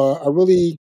have a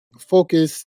really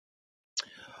focused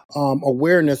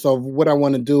awareness of what I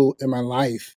want to do in my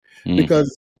life.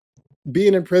 Because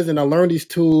being in prison, I learned these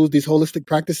tools, these holistic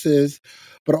practices,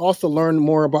 but I also learned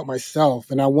more about myself.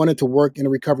 And I wanted to work in a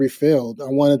recovery field. I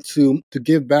wanted to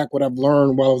give back what I've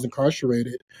learned while I was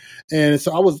incarcerated. And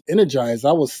so I was energized.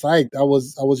 I was psyched. I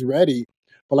was ready.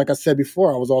 But like I said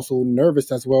before, I was also nervous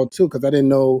as well too, because I didn't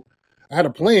know. I had a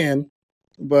plan,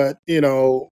 but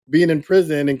being in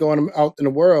prison and going out in the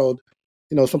world,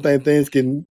 sometimes things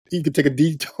can you can take a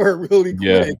detour really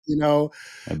Yeah, quick.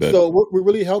 I bet. So what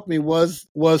really helped me was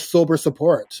sober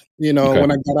support. Okay.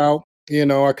 When I got out,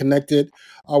 I connected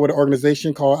with an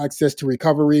organization called Access to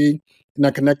Recovery, and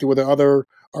I connected with another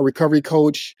a recovery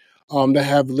coach that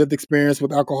have lived experience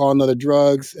with alcohol and other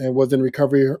drugs and was in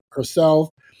recovery herself.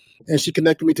 And she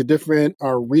connected me to different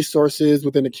resources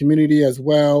within the community as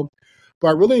well. But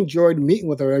I really enjoyed meeting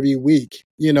with her every week,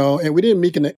 and we didn't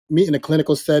meet in a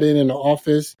clinical setting in the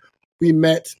office. We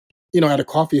met, at a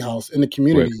coffee house in the Right.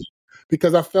 community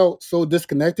because I felt so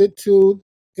disconnected to,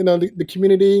 the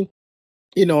community.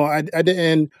 I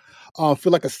didn't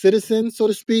feel like a citizen, so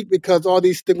to speak, because all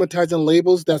these stigmatizing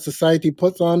labels that society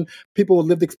puts on people with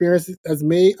lived experiences as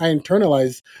me, I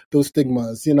internalized those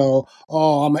stigmas.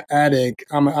 Oh, I'm an addict,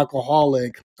 I'm an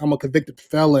alcoholic, I'm a convicted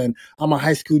felon, I'm a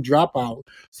high school dropout.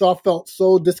 So I felt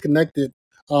so disconnected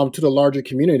to the larger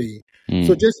community.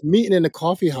 So Mm. just meeting in the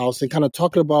coffee house and kind of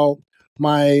talking about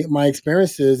my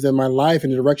experiences and my life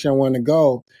and the direction I wanted to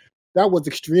go, that was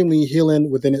extremely healing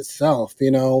within itself,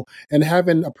 and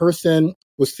having a person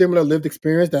with similar lived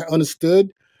experience that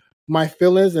understood my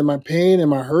feelings and my pain and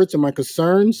my hurts and my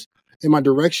concerns and my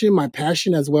direction, my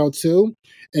passion as well too,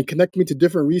 and connect me to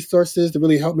different resources to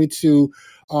really help me to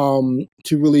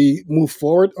really move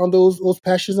forward on those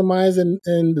passions of mine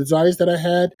and desires that I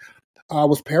had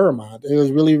was paramount. It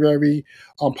was really very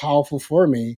powerful for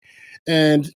me,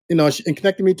 and and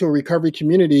connected me to a recovery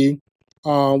community,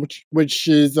 which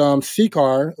is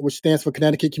CCAR, which stands for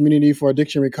Connecticut Community for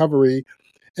Addiction Recovery,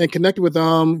 and connected with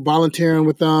them, volunteering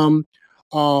with them.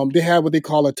 They have what they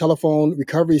call a telephone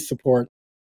recovery support,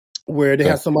 where they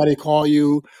Okay. have somebody call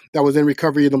you that was in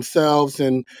recovery themselves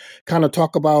and kind of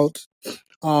talk about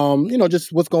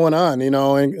just what's going on,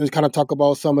 and kind of talk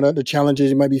about some of the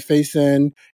challenges you might be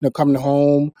facing, coming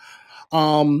home.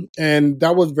 And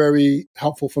that was very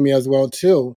helpful for me as well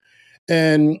too.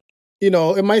 And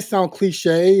it might sound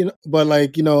cliche, but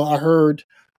like I heard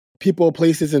people,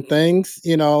 places, and things.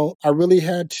 I really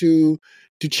had to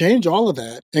change all of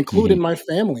that, Hmm. including my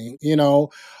family. Three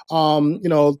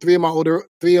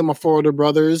of my four older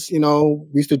brothers. We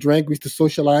used to drink, we used to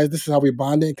socialize. This is how we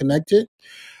bonded and connected.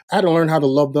 I had to learn how to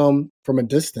love them from a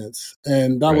distance.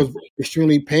 And that Right. was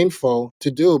extremely painful to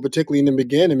do, particularly in the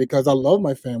beginning, because I love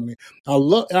my family. I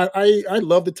love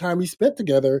the time we spent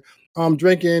together,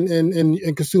 drinking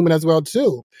and consuming as well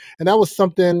too. And that was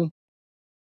something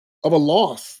of a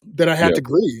loss that I had Yeah. to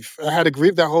grieve. I had to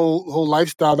grieve that whole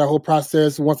lifestyle, that whole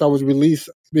process once I was released,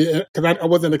 because I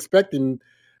wasn't expecting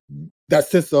that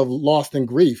sense of loss and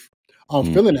grief. I'm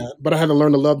Mm. feeling that, but I had to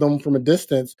learn to love them from a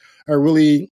distance and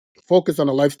really focus on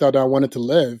the lifestyle that I wanted to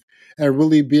live and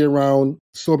really be around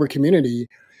sober community.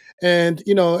 And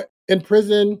in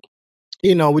prison,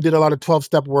 we did a lot of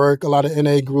 12-step work, a lot of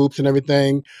NA groups and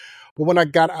everything. But when I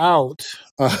got out,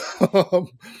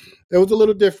 it was a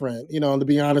little different, to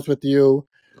be honest with you.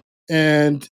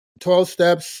 And 12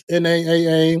 steps in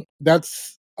AAA,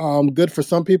 that's good for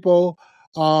some people,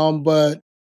 but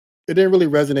it didn't really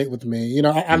resonate with me.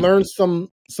 I Mm. learned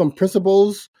some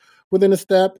principles within the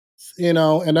steps, and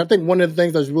I think one of the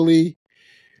things that's really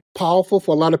powerful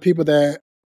for a lot of people that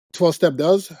 12 step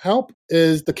does help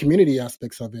is the community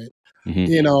aspects of it, Hmm.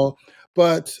 you know.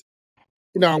 But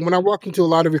when I walked into a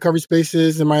lot of recovery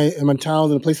spaces in my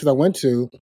towns and the places I went to,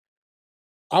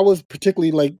 I was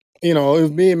particularly like, it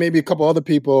was me and maybe a couple other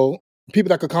people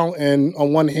that could count and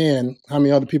on one hand how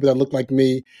many other people that looked like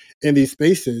me in these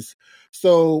spaces.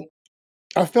 So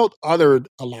I felt othered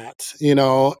a lot,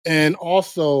 and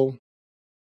also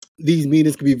these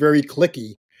meetings could be very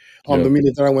clicky. Yeah. The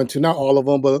meetings that I went to, not all of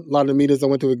them, but a lot of the meetings I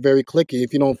went to were very clicky.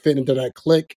 If you don't fit into that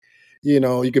clique, you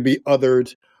could be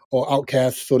othered or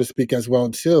outcast, so to speak, as well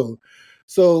too.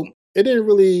 So it didn't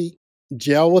really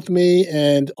gel with me,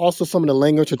 and also some of the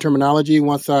language or terminology.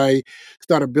 Once I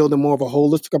started building more of a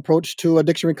holistic approach to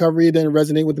addiction recovery, didn't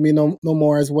resonate with me no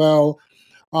more as well.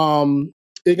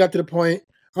 It got to the point.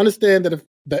 I understand that if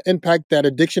the impact that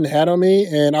addiction had on me,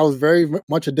 and I was very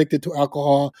much addicted to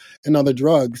alcohol and other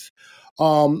drugs.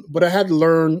 But I had to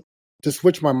learn to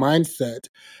switch my mindset,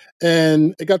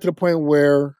 and it got to the point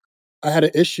where I had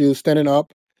an issue standing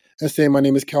up and saying my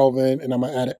name is Kelvin and I'm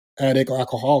an addict or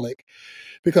alcoholic.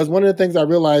 Because one of the things I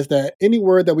realized that any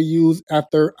word that we use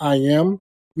after I am,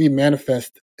 we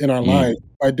manifest in our Mm. life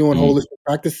by doing Mm. holistic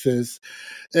practices,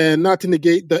 and not to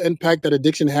negate the impact that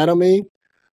addiction had on me,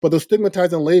 but those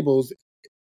stigmatizing labels,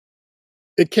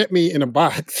 it kept me in a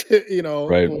box,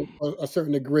 Right. for a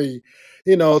certain degree.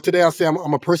 Today I'll say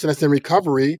I'm a person that's in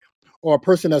recovery, or a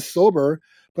person that's sober,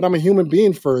 but I'm a human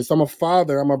being first. I'm a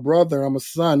father, I'm a brother, I'm a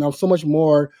son. I'm so much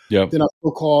more Yep. than a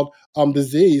so-called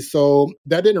disease. So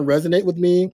that didn't resonate with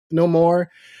me no more,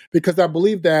 because I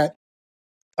believe that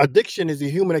addiction is a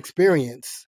human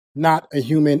experience, not a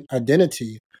human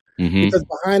identity. Mm-hmm. Because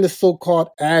behind the so-called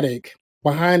addict,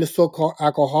 behind the so-called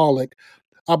alcoholic,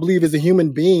 I believe is a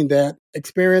human being that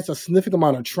experienced a significant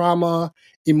amount of trauma,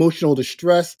 emotional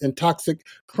distress, and toxic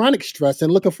chronic stress,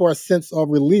 and looking for a sense of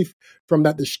relief from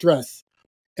that distress.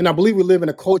 And I believe we live in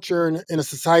a culture and in a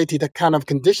society that kind of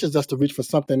conditions us to reach for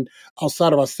something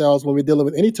outside of ourselves when we're dealing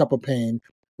with any type of pain,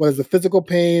 whether it's a physical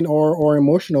pain or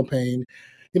emotional pain.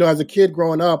 You know, as a kid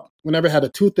growing up, whenever I had a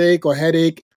toothache or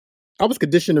headache, I was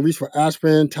conditioned to reach for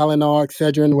aspirin, Tylenol,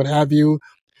 Excedrin, what have you.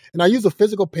 And I use a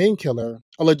physical painkiller,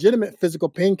 a legitimate physical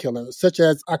painkiller, such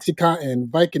as Oxycontin,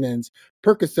 Vicodins,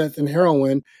 Percocets, and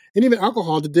heroin, and even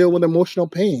alcohol to deal with emotional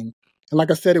pain. And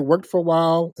like I said, it worked for a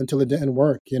while until it didn't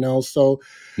work, you know. So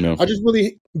No. I just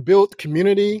really built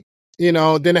community, you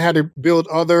know. Then I had to build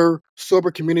other sober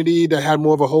community that had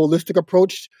more of a holistic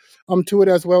approach to it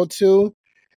as well too.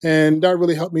 And that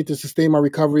really helped me to sustain my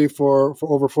recovery for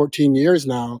over 14 years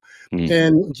now. Mm.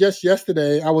 And just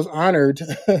yesterday, I was honored.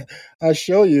 I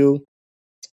show you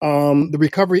the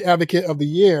Recovery Advocate of the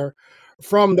Year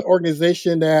from the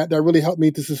organization that really helped me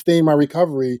to sustain my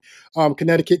recovery,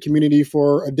 Connecticut Community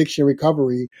for Addiction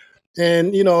Recovery.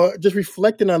 And, you know, just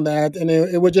reflecting on that, and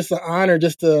it was just an honor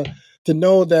just to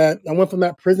know that I went from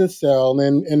that prison cell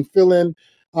and feeling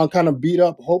kind of beat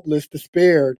up, hopeless,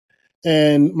 despaired.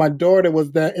 And my daughter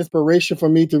was that inspiration for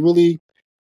me to really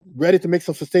ready to make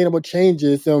some sustainable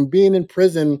changes. Being in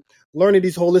prison, learning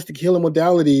these holistic healing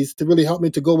modalities to really help me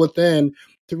to go within,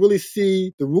 to really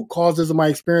see the root causes of my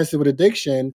experiences with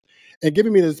addiction, and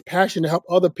giving me this passion to help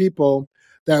other people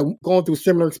that are going through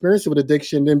similar experiences with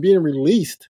addiction, and being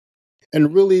released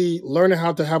and really learning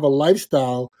how to have a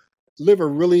lifestyle, live a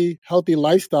really healthy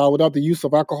lifestyle without the use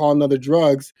of alcohol and other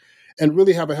drugs, and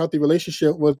really have a healthy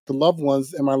relationship with the loved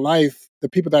ones in my life, the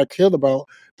people that I cared about,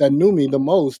 that knew me the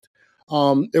most.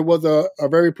 It was a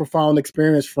very profound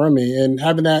experience for me. And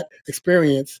having that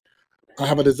experience, I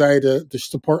have a desire to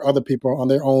support other people on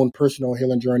their own personal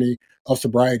healing journey of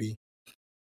sobriety.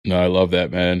 No, I love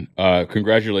that, man.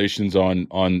 Congratulations on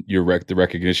the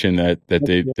recognition that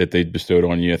they bestowed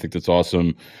on you. I think that's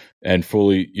awesome, and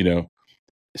fully,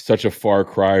 such a far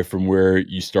cry from where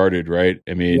you started, right?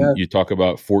 I mean, Yeah. you talk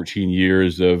about 14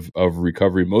 years of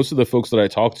recovery. Most of the folks that I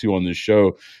talk to on this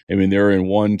show, I mean, they're in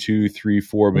 1, 2, 3,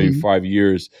 4, maybe Mhm. 5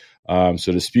 years.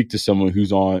 So to speak to someone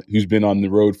who's been on the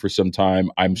road for some time,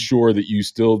 I'm sure that you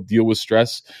still deal with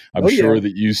stress. I'm Oh, yeah. sure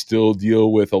that you still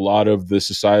deal with a lot of the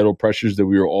societal pressures that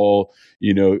we are all,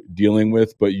 dealing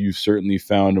with, but you've certainly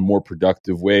found a more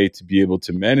productive way to be able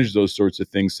to manage those sorts of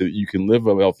things so that you can live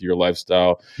a healthier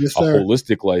lifestyle, Yes, a sir.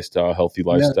 holistic lifestyle, healthy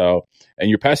Yeah. lifestyle, and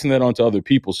you're passing that on to other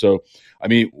people. So, I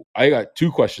mean, I got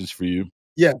two questions for you.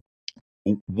 Yeah.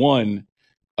 One,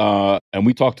 and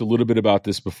we talked a little bit about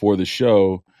this before the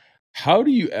show. How do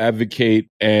you advocate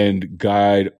and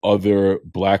guide other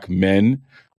Black men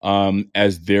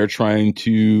as they're trying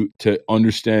to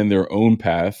understand their own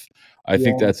path? I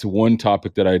think Yeah. that's one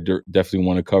topic that I definitely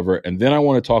want to cover, and then I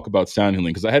want to talk about sound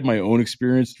healing because I had my own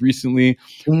experience recently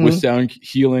with Hmm. sound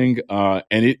healing, and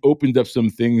it opened up some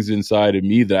things inside of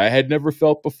me that I had never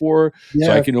felt before.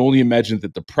 So I Yeah. can only imagine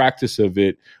that the practice of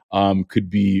it could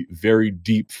be very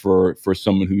deep for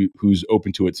someone who's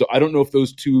open to it. So I don't know if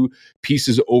those two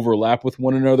pieces overlap with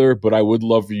one another, but I would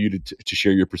love for you to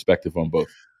share your perspective on both.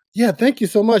 Yeah, thank you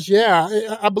so much. Yeah,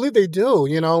 I believe they do.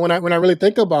 You know, when I really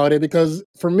think about it, because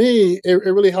for me, it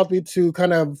really helped me to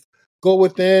kind of go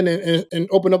within and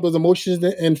open up those emotions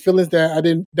and feelings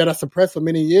that I suppressed for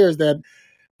many years that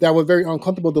were very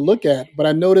uncomfortable to look at. But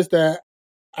I noticed that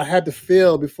I had to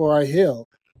feel before I heal.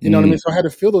 You know what I mean? Mm, So I had to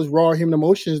feel those raw human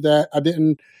emotions that I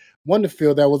didn't want to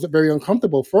feel, that was very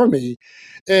uncomfortable for me.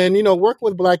 And, you know, working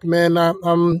with Black men,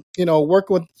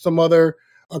 working with some other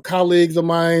colleagues of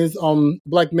mine,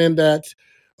 Black men that,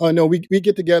 we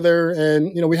get together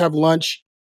and, we have lunch,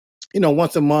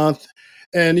 once a month.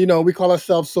 And, we call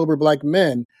ourselves sober Black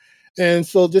men. And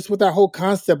so just with that whole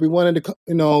concept, we wanted to,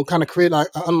 kind of create like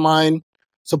an online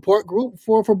support group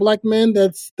for Black men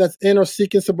that's in or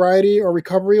seeking sobriety or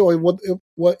recovery, or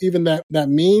what even that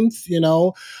means. We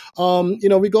go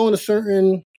into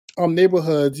certain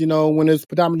neighborhoods, when it's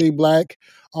predominantly Black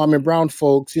and brown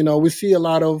folks. We see a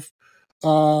lot of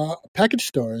package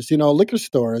stores, liquor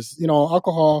stores,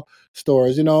 alcohol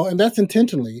stores, and that's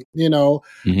intentionally. I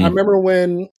hmm remember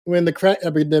when the crack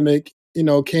epidemic,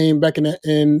 came back in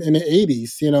the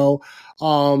 80s,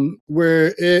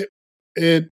 where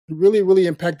it really, really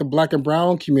impact the Black and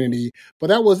Brown community, but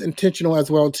that was intentional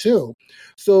as well too.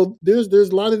 So there's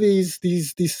a lot of these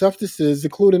substances,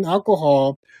 including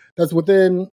alcohol, that's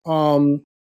within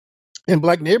in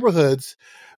Black neighborhoods,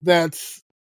 that's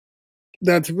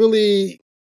really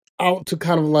out to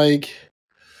kind of like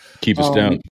Keep us um,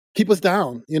 down. keep us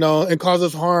down, and cause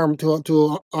us harm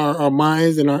to our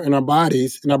minds and our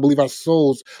bodies, and I believe our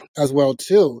souls as well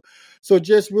too. So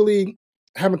just really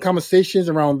having conversations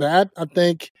around that, I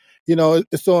think,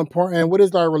 it's so important. What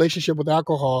is our relationship with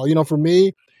alcohol? For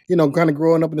me, kind of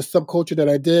growing up in the subculture that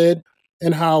I did,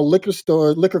 and how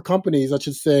liquor companies, I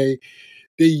should say,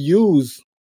 they use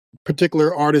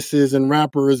particular artists and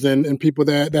rappers and people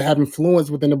that have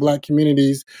influence within the Black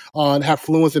communities, and have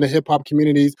influence in the hip hop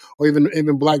communities, or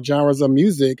even Black genres of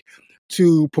music,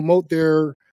 to promote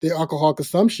their alcohol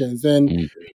consumptions. And Mm.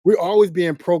 we're always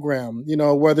being programmed,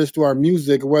 whether it's through our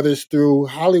music, whether it's through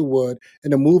Hollywood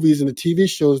and the movies and the TV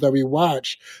shows that we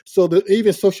watch. So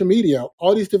even social media,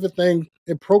 all these different things,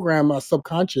 it program our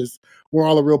subconscious where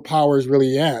all the real power is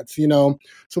really at. So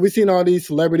we've seen all these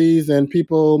celebrities and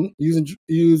people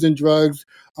using drugs,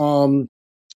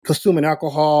 consuming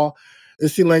alcohol. It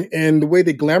seemed like, and the way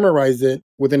they glamorize it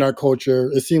within our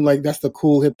culture, it seemed like that's the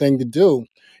cool hip thing to do.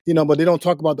 But they don't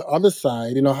talk about the other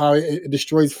side, how it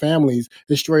destroys families,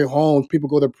 destroys homes, people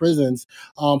go to prisons,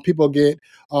 people get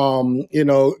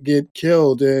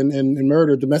killed and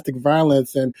murdered, domestic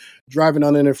violence, and driving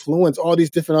under influence, all these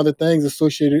different other things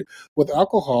associated with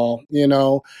alcohol.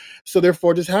 So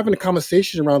therefore, just having a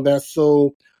conversation around that,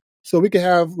 so we can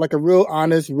have like a real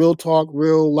honest, real talk,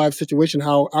 real life situation,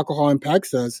 how alcohol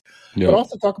impacts us, but Yep.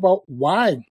 also talk about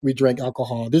why we drink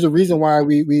alcohol. There's a reason why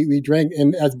we drink.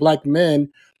 And as Black men,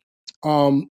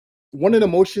 one of the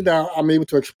emotions that I'm able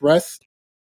to express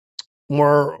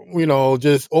more,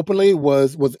 just openly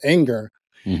was anger.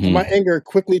 And my Mm-hmm. anger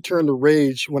quickly turned to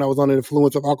rage when I was under the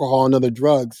influence of alcohol and other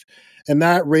drugs. And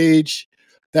that rage,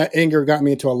 that anger got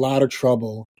me into a lot of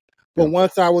trouble. But Yep.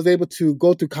 once I was able to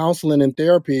go through counseling and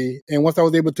therapy, and once I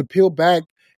was able to peel back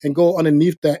and go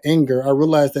underneath that anger, I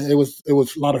realized that it was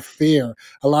a lot of fear,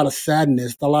 a lot of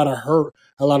sadness, a lot of hurt,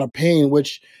 a lot of pain,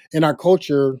 which in our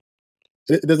culture,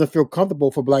 it doesn't feel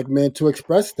comfortable for Black men to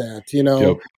express that.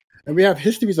 Yep. And we have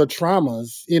histories of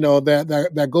traumas,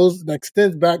 that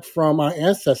extends back from our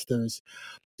ancestors.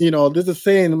 There's a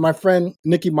saying, my friend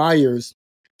Nikki Myers,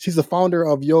 she's the founder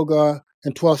of Yoga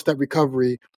and 12-Step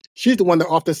Recovery. She's the one that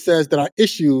often says that our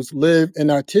issues live in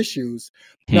our tissues.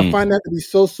 And I Hmm. find that to be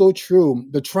so, so true.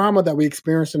 The trauma that we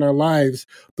experience in our lives,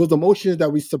 those emotions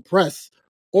that we suppress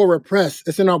or repress,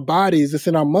 it's in our bodies, it's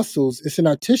in our muscles, it's in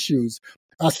our tissues.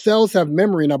 Our cells have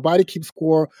memory, and our body keeps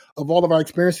score of all of our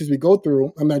experiences we go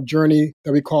through on that journey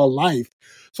that we call life.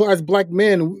 So as Black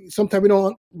men, sometimes we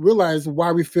don't realize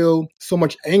why we feel so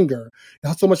much anger,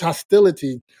 so much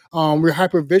hostility. We're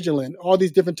hyper vigilant, all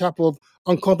these different type of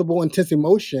uncomfortable, intense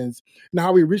emotions, and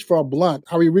how we reach for a blunt,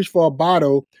 how we reach for a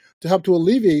bottle to help to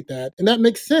alleviate that. And that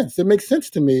makes sense. It makes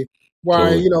sense to me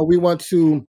why, Totally. we want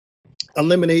to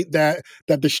eliminate that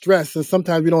distress. And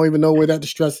sometimes we don't even know where that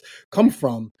distress comes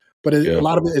from. But a Yeah.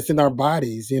 lot of it is in our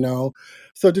bodies.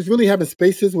 So just really having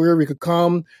spaces where we could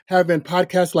come, having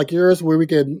podcasts like yours where we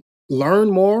could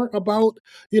learn more about,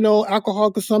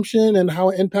 alcohol consumption and how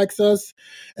it impacts us,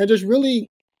 and just really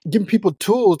giving people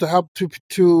tools to help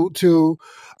to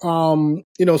um,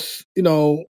 you know, s- you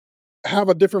know, have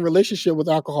a different relationship with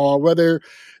alcohol, whether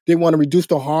they want to reduce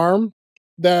the harm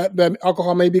that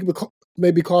alcohol may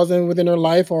be causing within their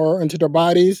life or into their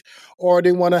bodies, or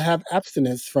they want to have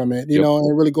abstinence from it, Yep.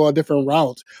 and really go a different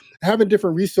route. Having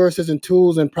different resources and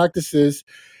tools and practices,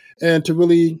 and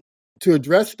to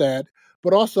address that.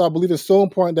 But also, I believe it's so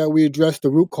important that we address the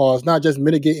root cause, not just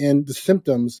mitigating the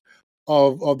symptoms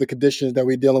of the conditions that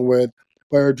we're dealing with,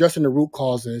 but addressing the root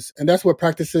causes. And that's what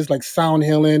practices like sound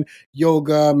healing,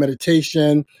 yoga,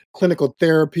 meditation, clinical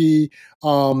therapy,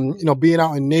 being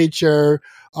out in nature,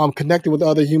 connecting with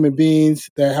other human beings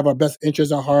that have our best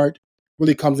interests at heart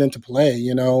really comes into play.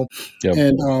 Yep.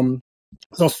 And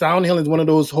so sound healing is one of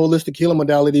those holistic healing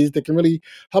modalities that can really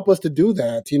help us to do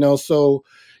that. So,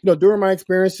 during my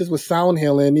experiences with sound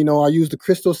healing, I use the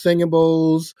crystal singing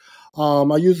bowls.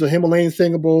 I use the Himalayan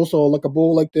singing bowl, so like a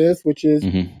bowl like this, which is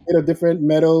Mm-hmm. made of different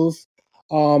metals.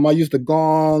 I use the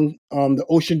gong, the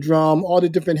ocean drum, all the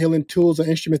different healing tools and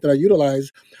instruments that I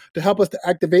utilize to help us to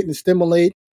activate and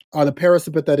stimulate the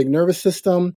parasympathetic nervous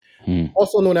system, Hmm.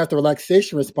 also known as the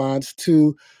relaxation response,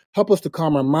 to help us to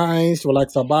calm our minds, to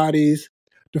relax our bodies,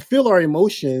 to feel our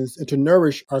emotions, and to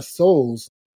nourish our souls.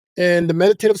 And the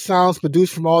meditative sounds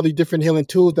produced from all the different healing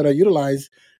tools that are utilized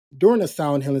during a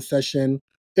sound healing session,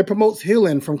 it promotes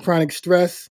healing from chronic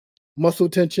stress, muscle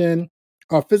tension,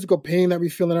 physical pain that we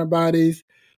feel in our bodies,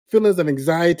 feelings of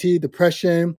anxiety,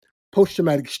 depression,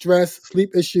 post-traumatic stress,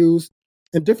 sleep issues,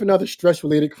 and different other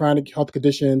stress-related chronic health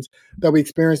conditions that we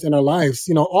experience in our lives.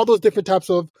 All those different types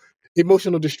of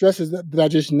emotional distresses that I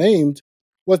just named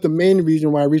was the main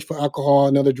reason why I reached for alcohol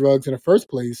and other drugs in the first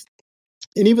place.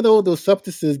 And even though those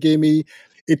substances gave me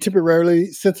a temporary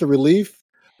sense of relief,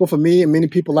 but for me and many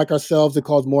people like ourselves, it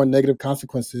caused more negative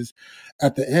consequences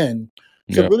at the end.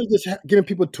 So Yeah. really just giving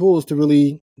people tools to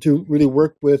really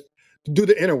work with, to do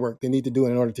the inner work they need to do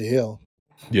in order to heal.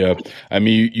 Yeah. I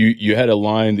mean, you had a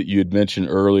line that you had mentioned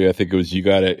earlier. I think it was, you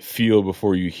got to feel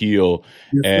before you heal.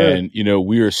 Yes, sir. And,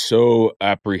 we are so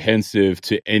apprehensive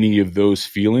to any of those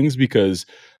feelings because,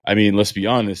 I mean, let's be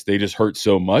honest, they just hurt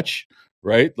so much,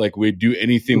 right? Like we do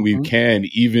anything we Mm-hmm. can,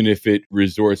 even if it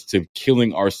resorts to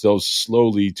killing ourselves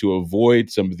slowly to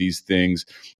avoid some of these things.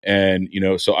 And,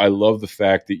 so I love the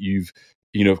fact that you've,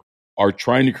 are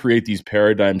trying to create these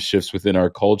paradigm shifts within our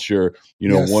culture,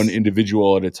 one Yes.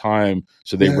 individual at a time.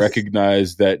 So they Yes.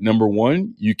 recognize that, number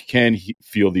one, you can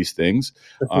feel these things.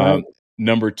 That's right.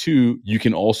 Number two, you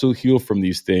can also heal from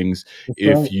these things That's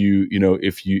if right.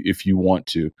 if you want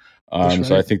to. That's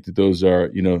So I right. think that those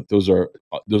are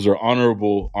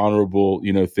honorable,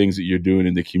 things that you're doing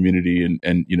in the community.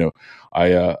 And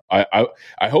I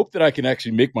hope that I can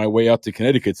actually make my way out to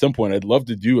Connecticut at some point. I'd love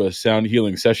to do a sound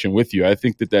healing session with you. I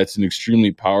think that that's an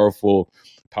extremely powerful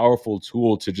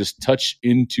tool to just touch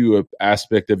into an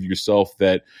aspect of yourself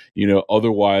that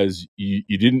otherwise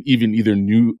you didn't even either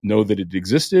know that it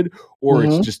existed, or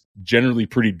it's Mm-hmm. just generally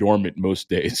pretty dormant most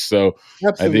days. So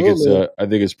Absolutely. I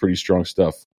think it's pretty strong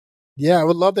stuff. Yeah, I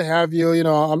would love to have you.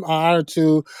 I'm honored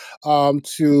to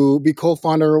be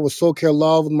co-founder with Soul Care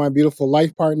Love with my beautiful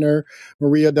life partner,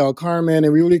 Maria Del Carmen.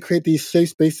 And we really create these safe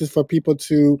spaces for people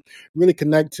to really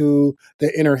connect to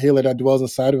the inner healer that dwells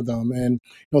inside of them. And,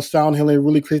 sound healing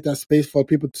really creates that space for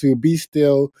people to be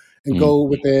still and Mm. go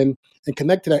within and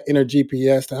connect to that inner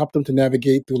GPS to help them to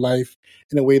navigate through life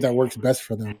in a way that works best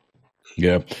for them.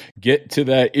 Yeah, get to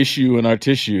that issue in our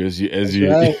tissue as That's you.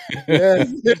 right.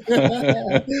 Yes. I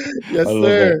Yes, love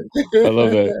that. sir. I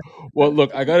love that. Well,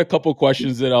 look, I got a couple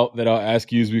questions that I'll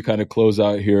ask you as we kind of close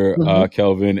out here, Mhm.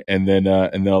 Kelvin, and then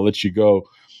I'll let you go.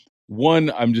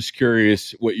 One, I'm just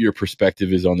curious what your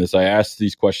perspective is on this. I ask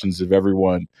these questions of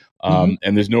everyone, Mhm.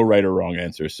 and there's no right or wrong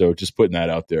answer. So just putting that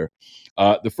out there.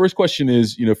 The first question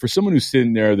is, for someone who's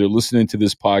sitting there, they're listening to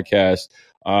this podcast.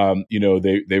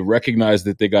 They recognize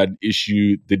that they got an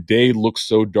issue. The day looks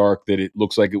so dark that it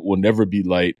looks like it will never be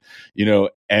light.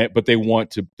 But they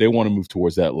want to move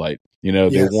towards that light. They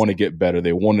Yes. want to get better.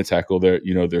 They want to tackle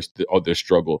their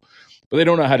struggle, but they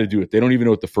don't know how to do it. They don't even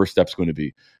know what the first step's going to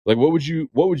be. Like, what would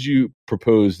you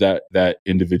propose that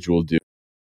individual do?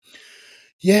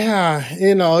 Yeah,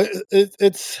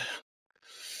 it's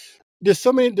there's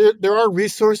so many there are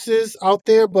resources out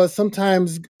there, but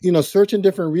sometimes searching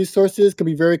different resources can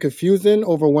be very confusing,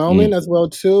 overwhelming Mm, as well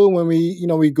too. When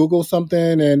we Google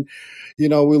something and we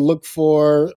look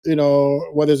for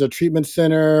whether it's a treatment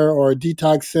center or a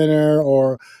detox center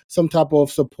or some type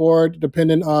of support,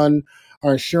 depending on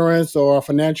our insurance or our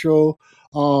financial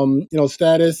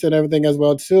status and everything as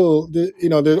well too.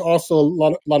 There's also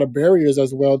a lot of barriers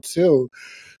as well too.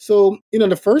 So,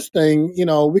 the first thing,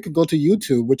 we could go to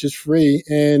YouTube, which is free,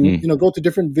 and, mm, go to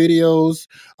different videos,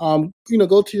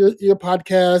 go to your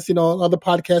podcast, other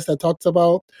podcasts that talks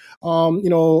about,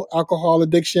 alcohol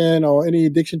addiction or any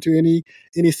addiction to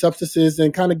any substances,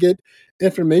 and kind of get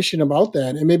information about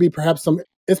that and maybe perhaps some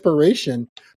inspiration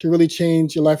to really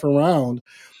change your life around.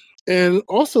 And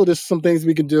also there's some things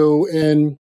we can do.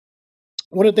 And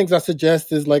one of the things I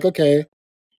suggest is like, okay,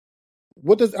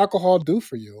 what does alcohol do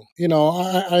for you?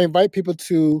 I invite people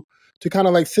to kind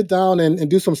of like sit down and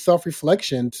do some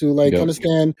self-reflection to like yep.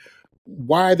 understand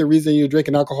why the reason you're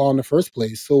drinking alcohol in the first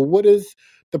place. So what is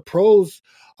the pros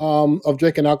of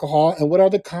drinking alcohol and what are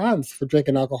the cons for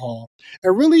drinking alcohol?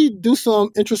 And really do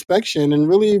some introspection and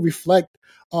really reflect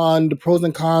on the pros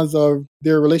and cons of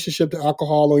their relationship to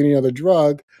alcohol or any other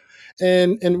drug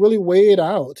and really weigh it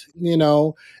out,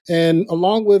 and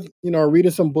along with,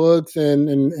 reading some books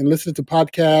and listening to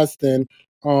podcasts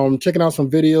and checking out some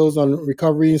videos on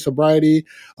recovery and sobriety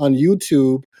on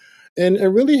YouTube and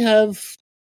really have,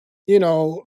 you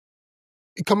know,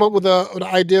 come up with an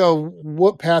idea of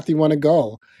what path you want to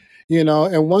go,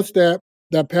 and once that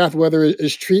path, whether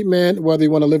it's treatment, whether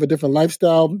you want to live a different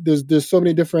lifestyle, there's so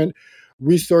many different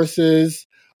resources,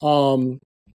 um,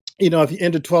 if you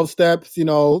enter 12 steps,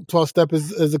 12 step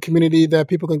is a community that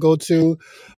people can go to,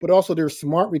 but also there's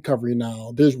smart recovery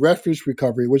now. There's refuge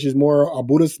recovery, which is more a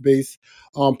Buddhist based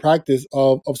practice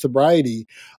of sobriety.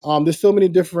 There's so many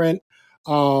different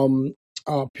um,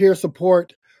 peer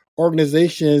support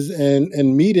organizations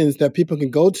and meetings that people can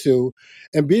go to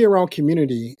and be around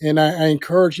community. And I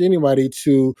encourage anybody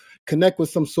to connect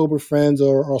with some sober friends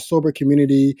or sober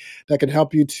community that can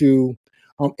help you to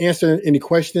answer any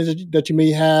questions that you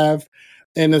may have,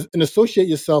 and associate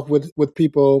yourself with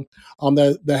people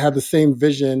that have the same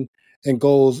vision and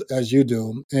goals as you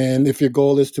do. And if your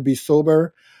goal is to be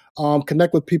sober,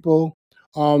 connect with people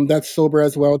that's sober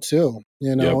as well too.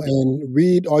 Yep. And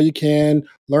read all you can,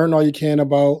 learn all you can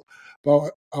about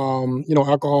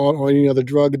alcohol or any other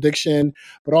drug addiction,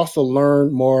 but also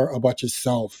learn more about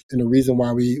yourself and the reason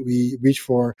why we reach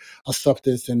for a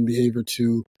substance and behavior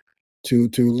to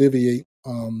alleviate,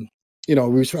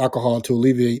 reach for alcohol to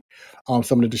alleviate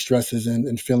some of the distresses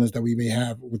and feelings that we may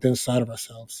have within inside of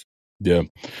ourselves. Yeah.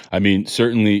 I mean,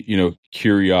 certainly,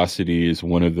 curiosity is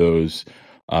one of those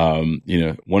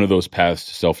paths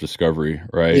to self-discovery,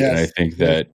 right? And I Yes, think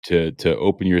yes, that to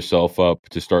open yourself up,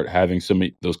 to start having some of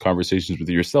those conversations with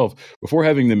yourself before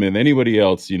having them with anybody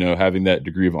else, having that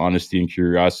degree of honesty and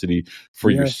curiosity for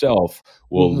yes. yourself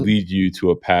will Hmm. lead you to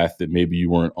a path that maybe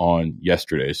you weren't on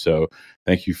yesterday. So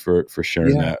thank you for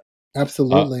sharing Yeah, that. Uh,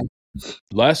 absolutely.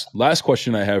 last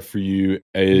question I have for you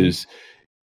Mhm. is,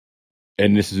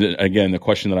 and this is again the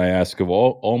question that I ask of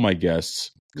all my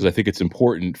guests, because I think it's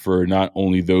important for not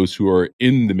only those who are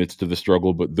in the midst of the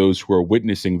struggle, but those who are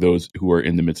witnessing those who are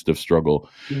in the midst of struggle.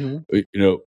 Mhm.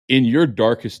 In your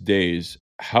darkest days,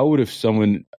 how would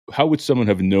someone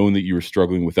have known that you were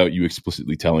struggling without you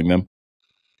explicitly telling them?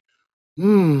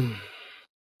 Mm.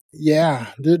 Yeah,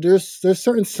 there's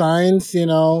certain signs.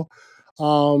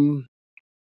 Um,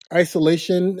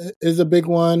 Isolation is a big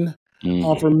one.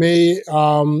 For Mm, me,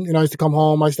 I used to come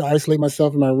home. I used to isolate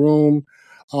myself in my room.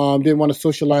 Didn't want to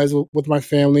socialize with my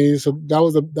family, so that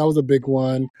was a big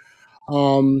one.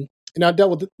 Um, and I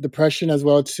dealt with depression as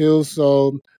well too.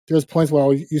 So there's points where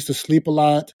I used to sleep a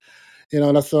lot.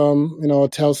 That's a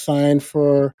tell sign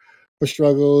for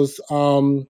struggles.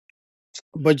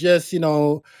 But just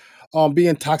be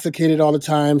intoxicated all the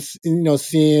time.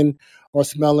 Seeing or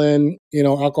smelling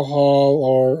alcohol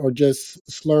or just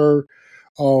slur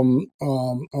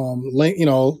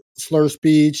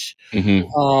speech. hmm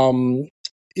Um,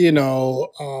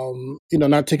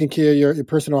 not taking care of your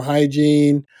personal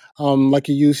hygiene like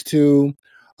you used to.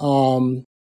 Um,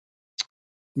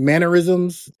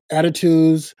 Mannerisms,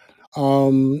 attitudes,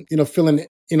 feeling,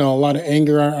 a lot of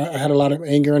anger. I had a lot of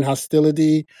anger and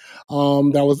hostility. I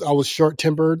was short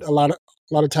tempered a lot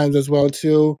of times as well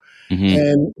too, hmm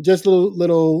and just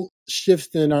little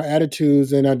shifts in our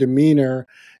attitudes and our demeanor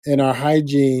and our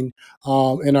hygiene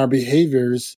and our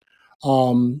behaviors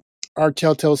um, are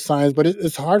telltale signs. But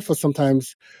it's hard for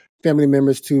sometimes family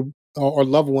members to or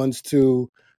loved ones to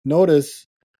notice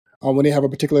when they have a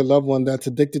particular loved one that's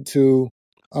addicted to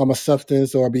a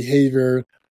substance or a behavior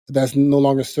that's no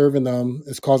longer serving them,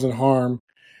 is causing harm.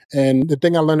 And the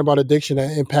thing I learned about addiction,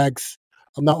 that impacts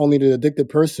not only the addicted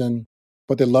person,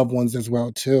 but their loved ones as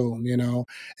well too. And I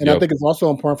Yep. think it's also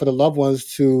important for the loved ones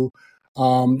to,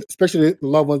 especially the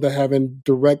loved ones that have in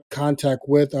direct contact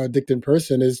with an addicted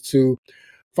person, is to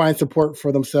find support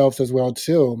for themselves as well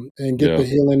too, and get the Yeah.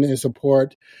 healing and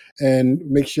support, and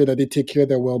make sure that they take care of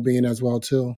their well-being as well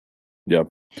too. Yep.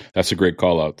 That's a great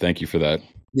call out. Thank you for that.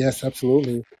 Yes,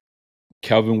 absolutely.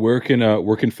 Calvin, where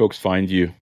can folks find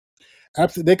you?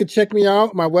 Absolutely. They could check me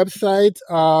out, my website,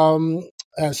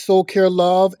 at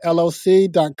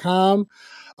soulcarelove.llc.com.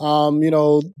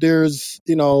 There's,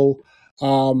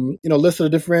 lists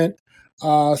of different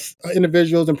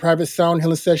individuals and private sound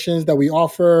healing sessions that we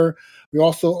offer. We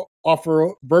also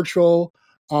offer virtual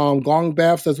gong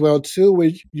baths as well too,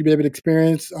 which you'll be able to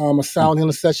experience a sound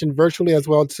healing session virtually as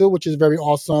well too, which is very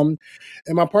awesome.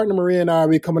 And my partner Maria and I,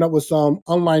 we're coming up with some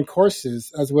online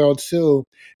courses as well too,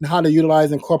 and how to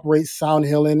utilize and incorporate sound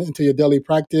healing into your daily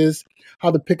practice,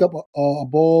 how to pick up a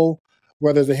bowl,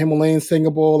 whether it's a Himalayan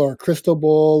singer bowl or a crystal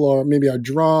bowl or maybe a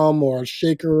drum or a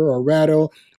shaker or a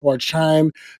rattle or a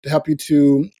chime, to help you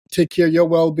to take care of your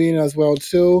well-being as well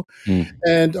too. Mm,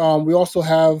 And we also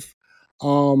have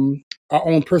um, our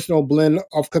own personal blend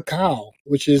of cacao,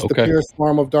 which is the okay. purest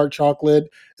form of dark chocolate.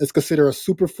 It's considered a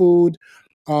superfood.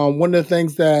 One of the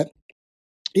things that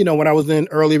when I was in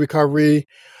early recovery,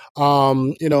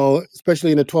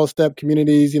 especially in the 12-step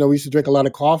communities, we used to drink a lot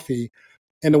of coffee.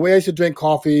 And the way I used to drink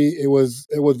coffee, it was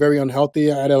very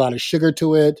unhealthy. I added a lot of sugar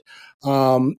to it,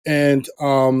 and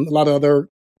a lot of other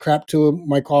crap to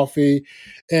my coffee.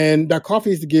 And that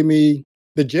coffee used to give me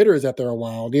the jitters after a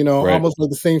while, Right. almost like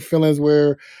the same feelings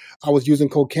where I was using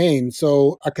cocaine.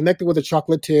 So I connected with a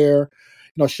chocolatier,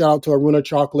 shout out to Aruna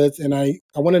Chocolates. And I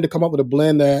wanted to come up with a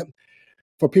blend that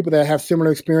for people that have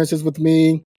similar experiences with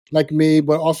me, like me,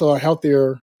 but also a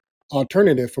healthier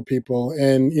alternative for people.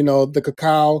 And, the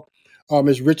cacao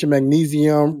is rich in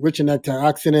magnesium, rich in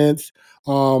antioxidants,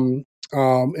 and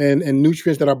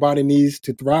nutrients that our body needs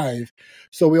to thrive.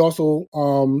 So we also,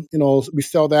 we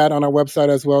sell that on our website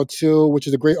as well, too, which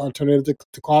is a great alternative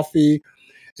to coffee.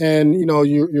 And,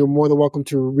 you're more than welcome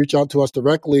to reach out to us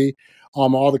directly.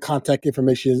 All the contact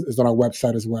information is on our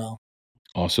website as well.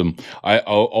 Awesome.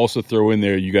 I'll also throw in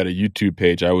there, you got a YouTube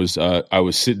page. I was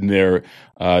sitting there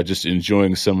just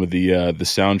enjoying some of the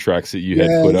soundtracks that you had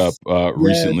put up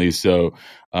recently. So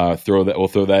we'll throw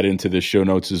that into the show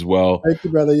notes as well. Thank you,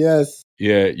 brother. Yes.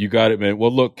 Yeah, you got it, man.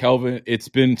 Well, look, Kelvin, it's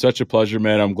been such a pleasure,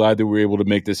 man. I'm glad that we were able to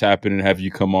make this happen and have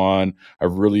you come on.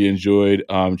 I've really enjoyed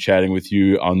chatting with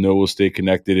you. I'll know we'll stay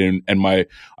connected. And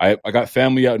I got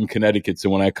family out in Connecticut, so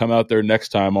when I come out there next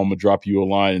time, I'm gonna drop you a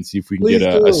line and see if we can get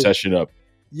a session up.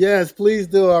 Yes, please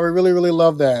do. I would really, really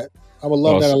love that. I would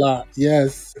love that a lot.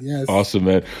 Yes. Awesome,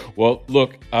 man. Well,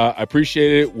 look, I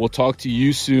appreciate it. We'll talk to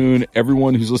you soon.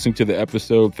 Everyone who's listening to the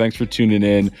episode, thanks for tuning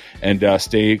in, and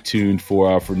stay tuned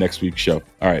for next week's show.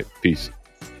 All right, peace.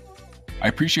 I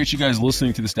appreciate you guys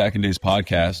listening to the Stacking Days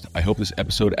podcast. I hope this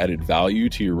episode added value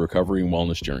to your recovery and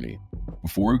wellness journey.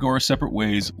 Before we go our separate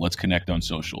ways, let's connect on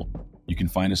social. You can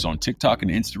find us on TikTok and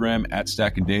Instagram at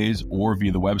Stacking Days or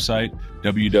via the website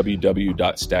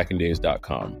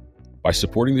www.stackingdays.com. By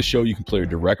supporting the show, you can play a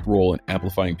direct role in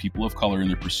amplifying people of color in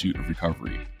their pursuit of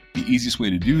recovery. The easiest way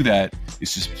to do that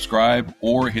is to subscribe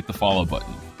or hit the follow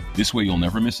button. This way, you'll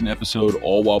never miss an episode,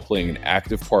 all while playing an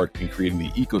active part in creating the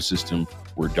ecosystem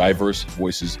where diverse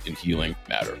voices in healing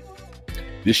matter.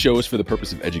 This show is for the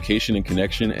purpose of education and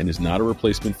connection and is not a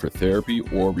replacement for therapy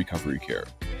or recovery care.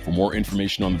 For more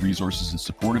information on the resources and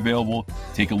support available,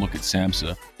 take a look at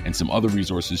SAMHSA and some other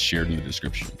resources shared in the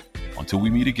description. Until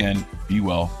we meet again, be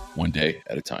well, one day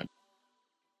at a time.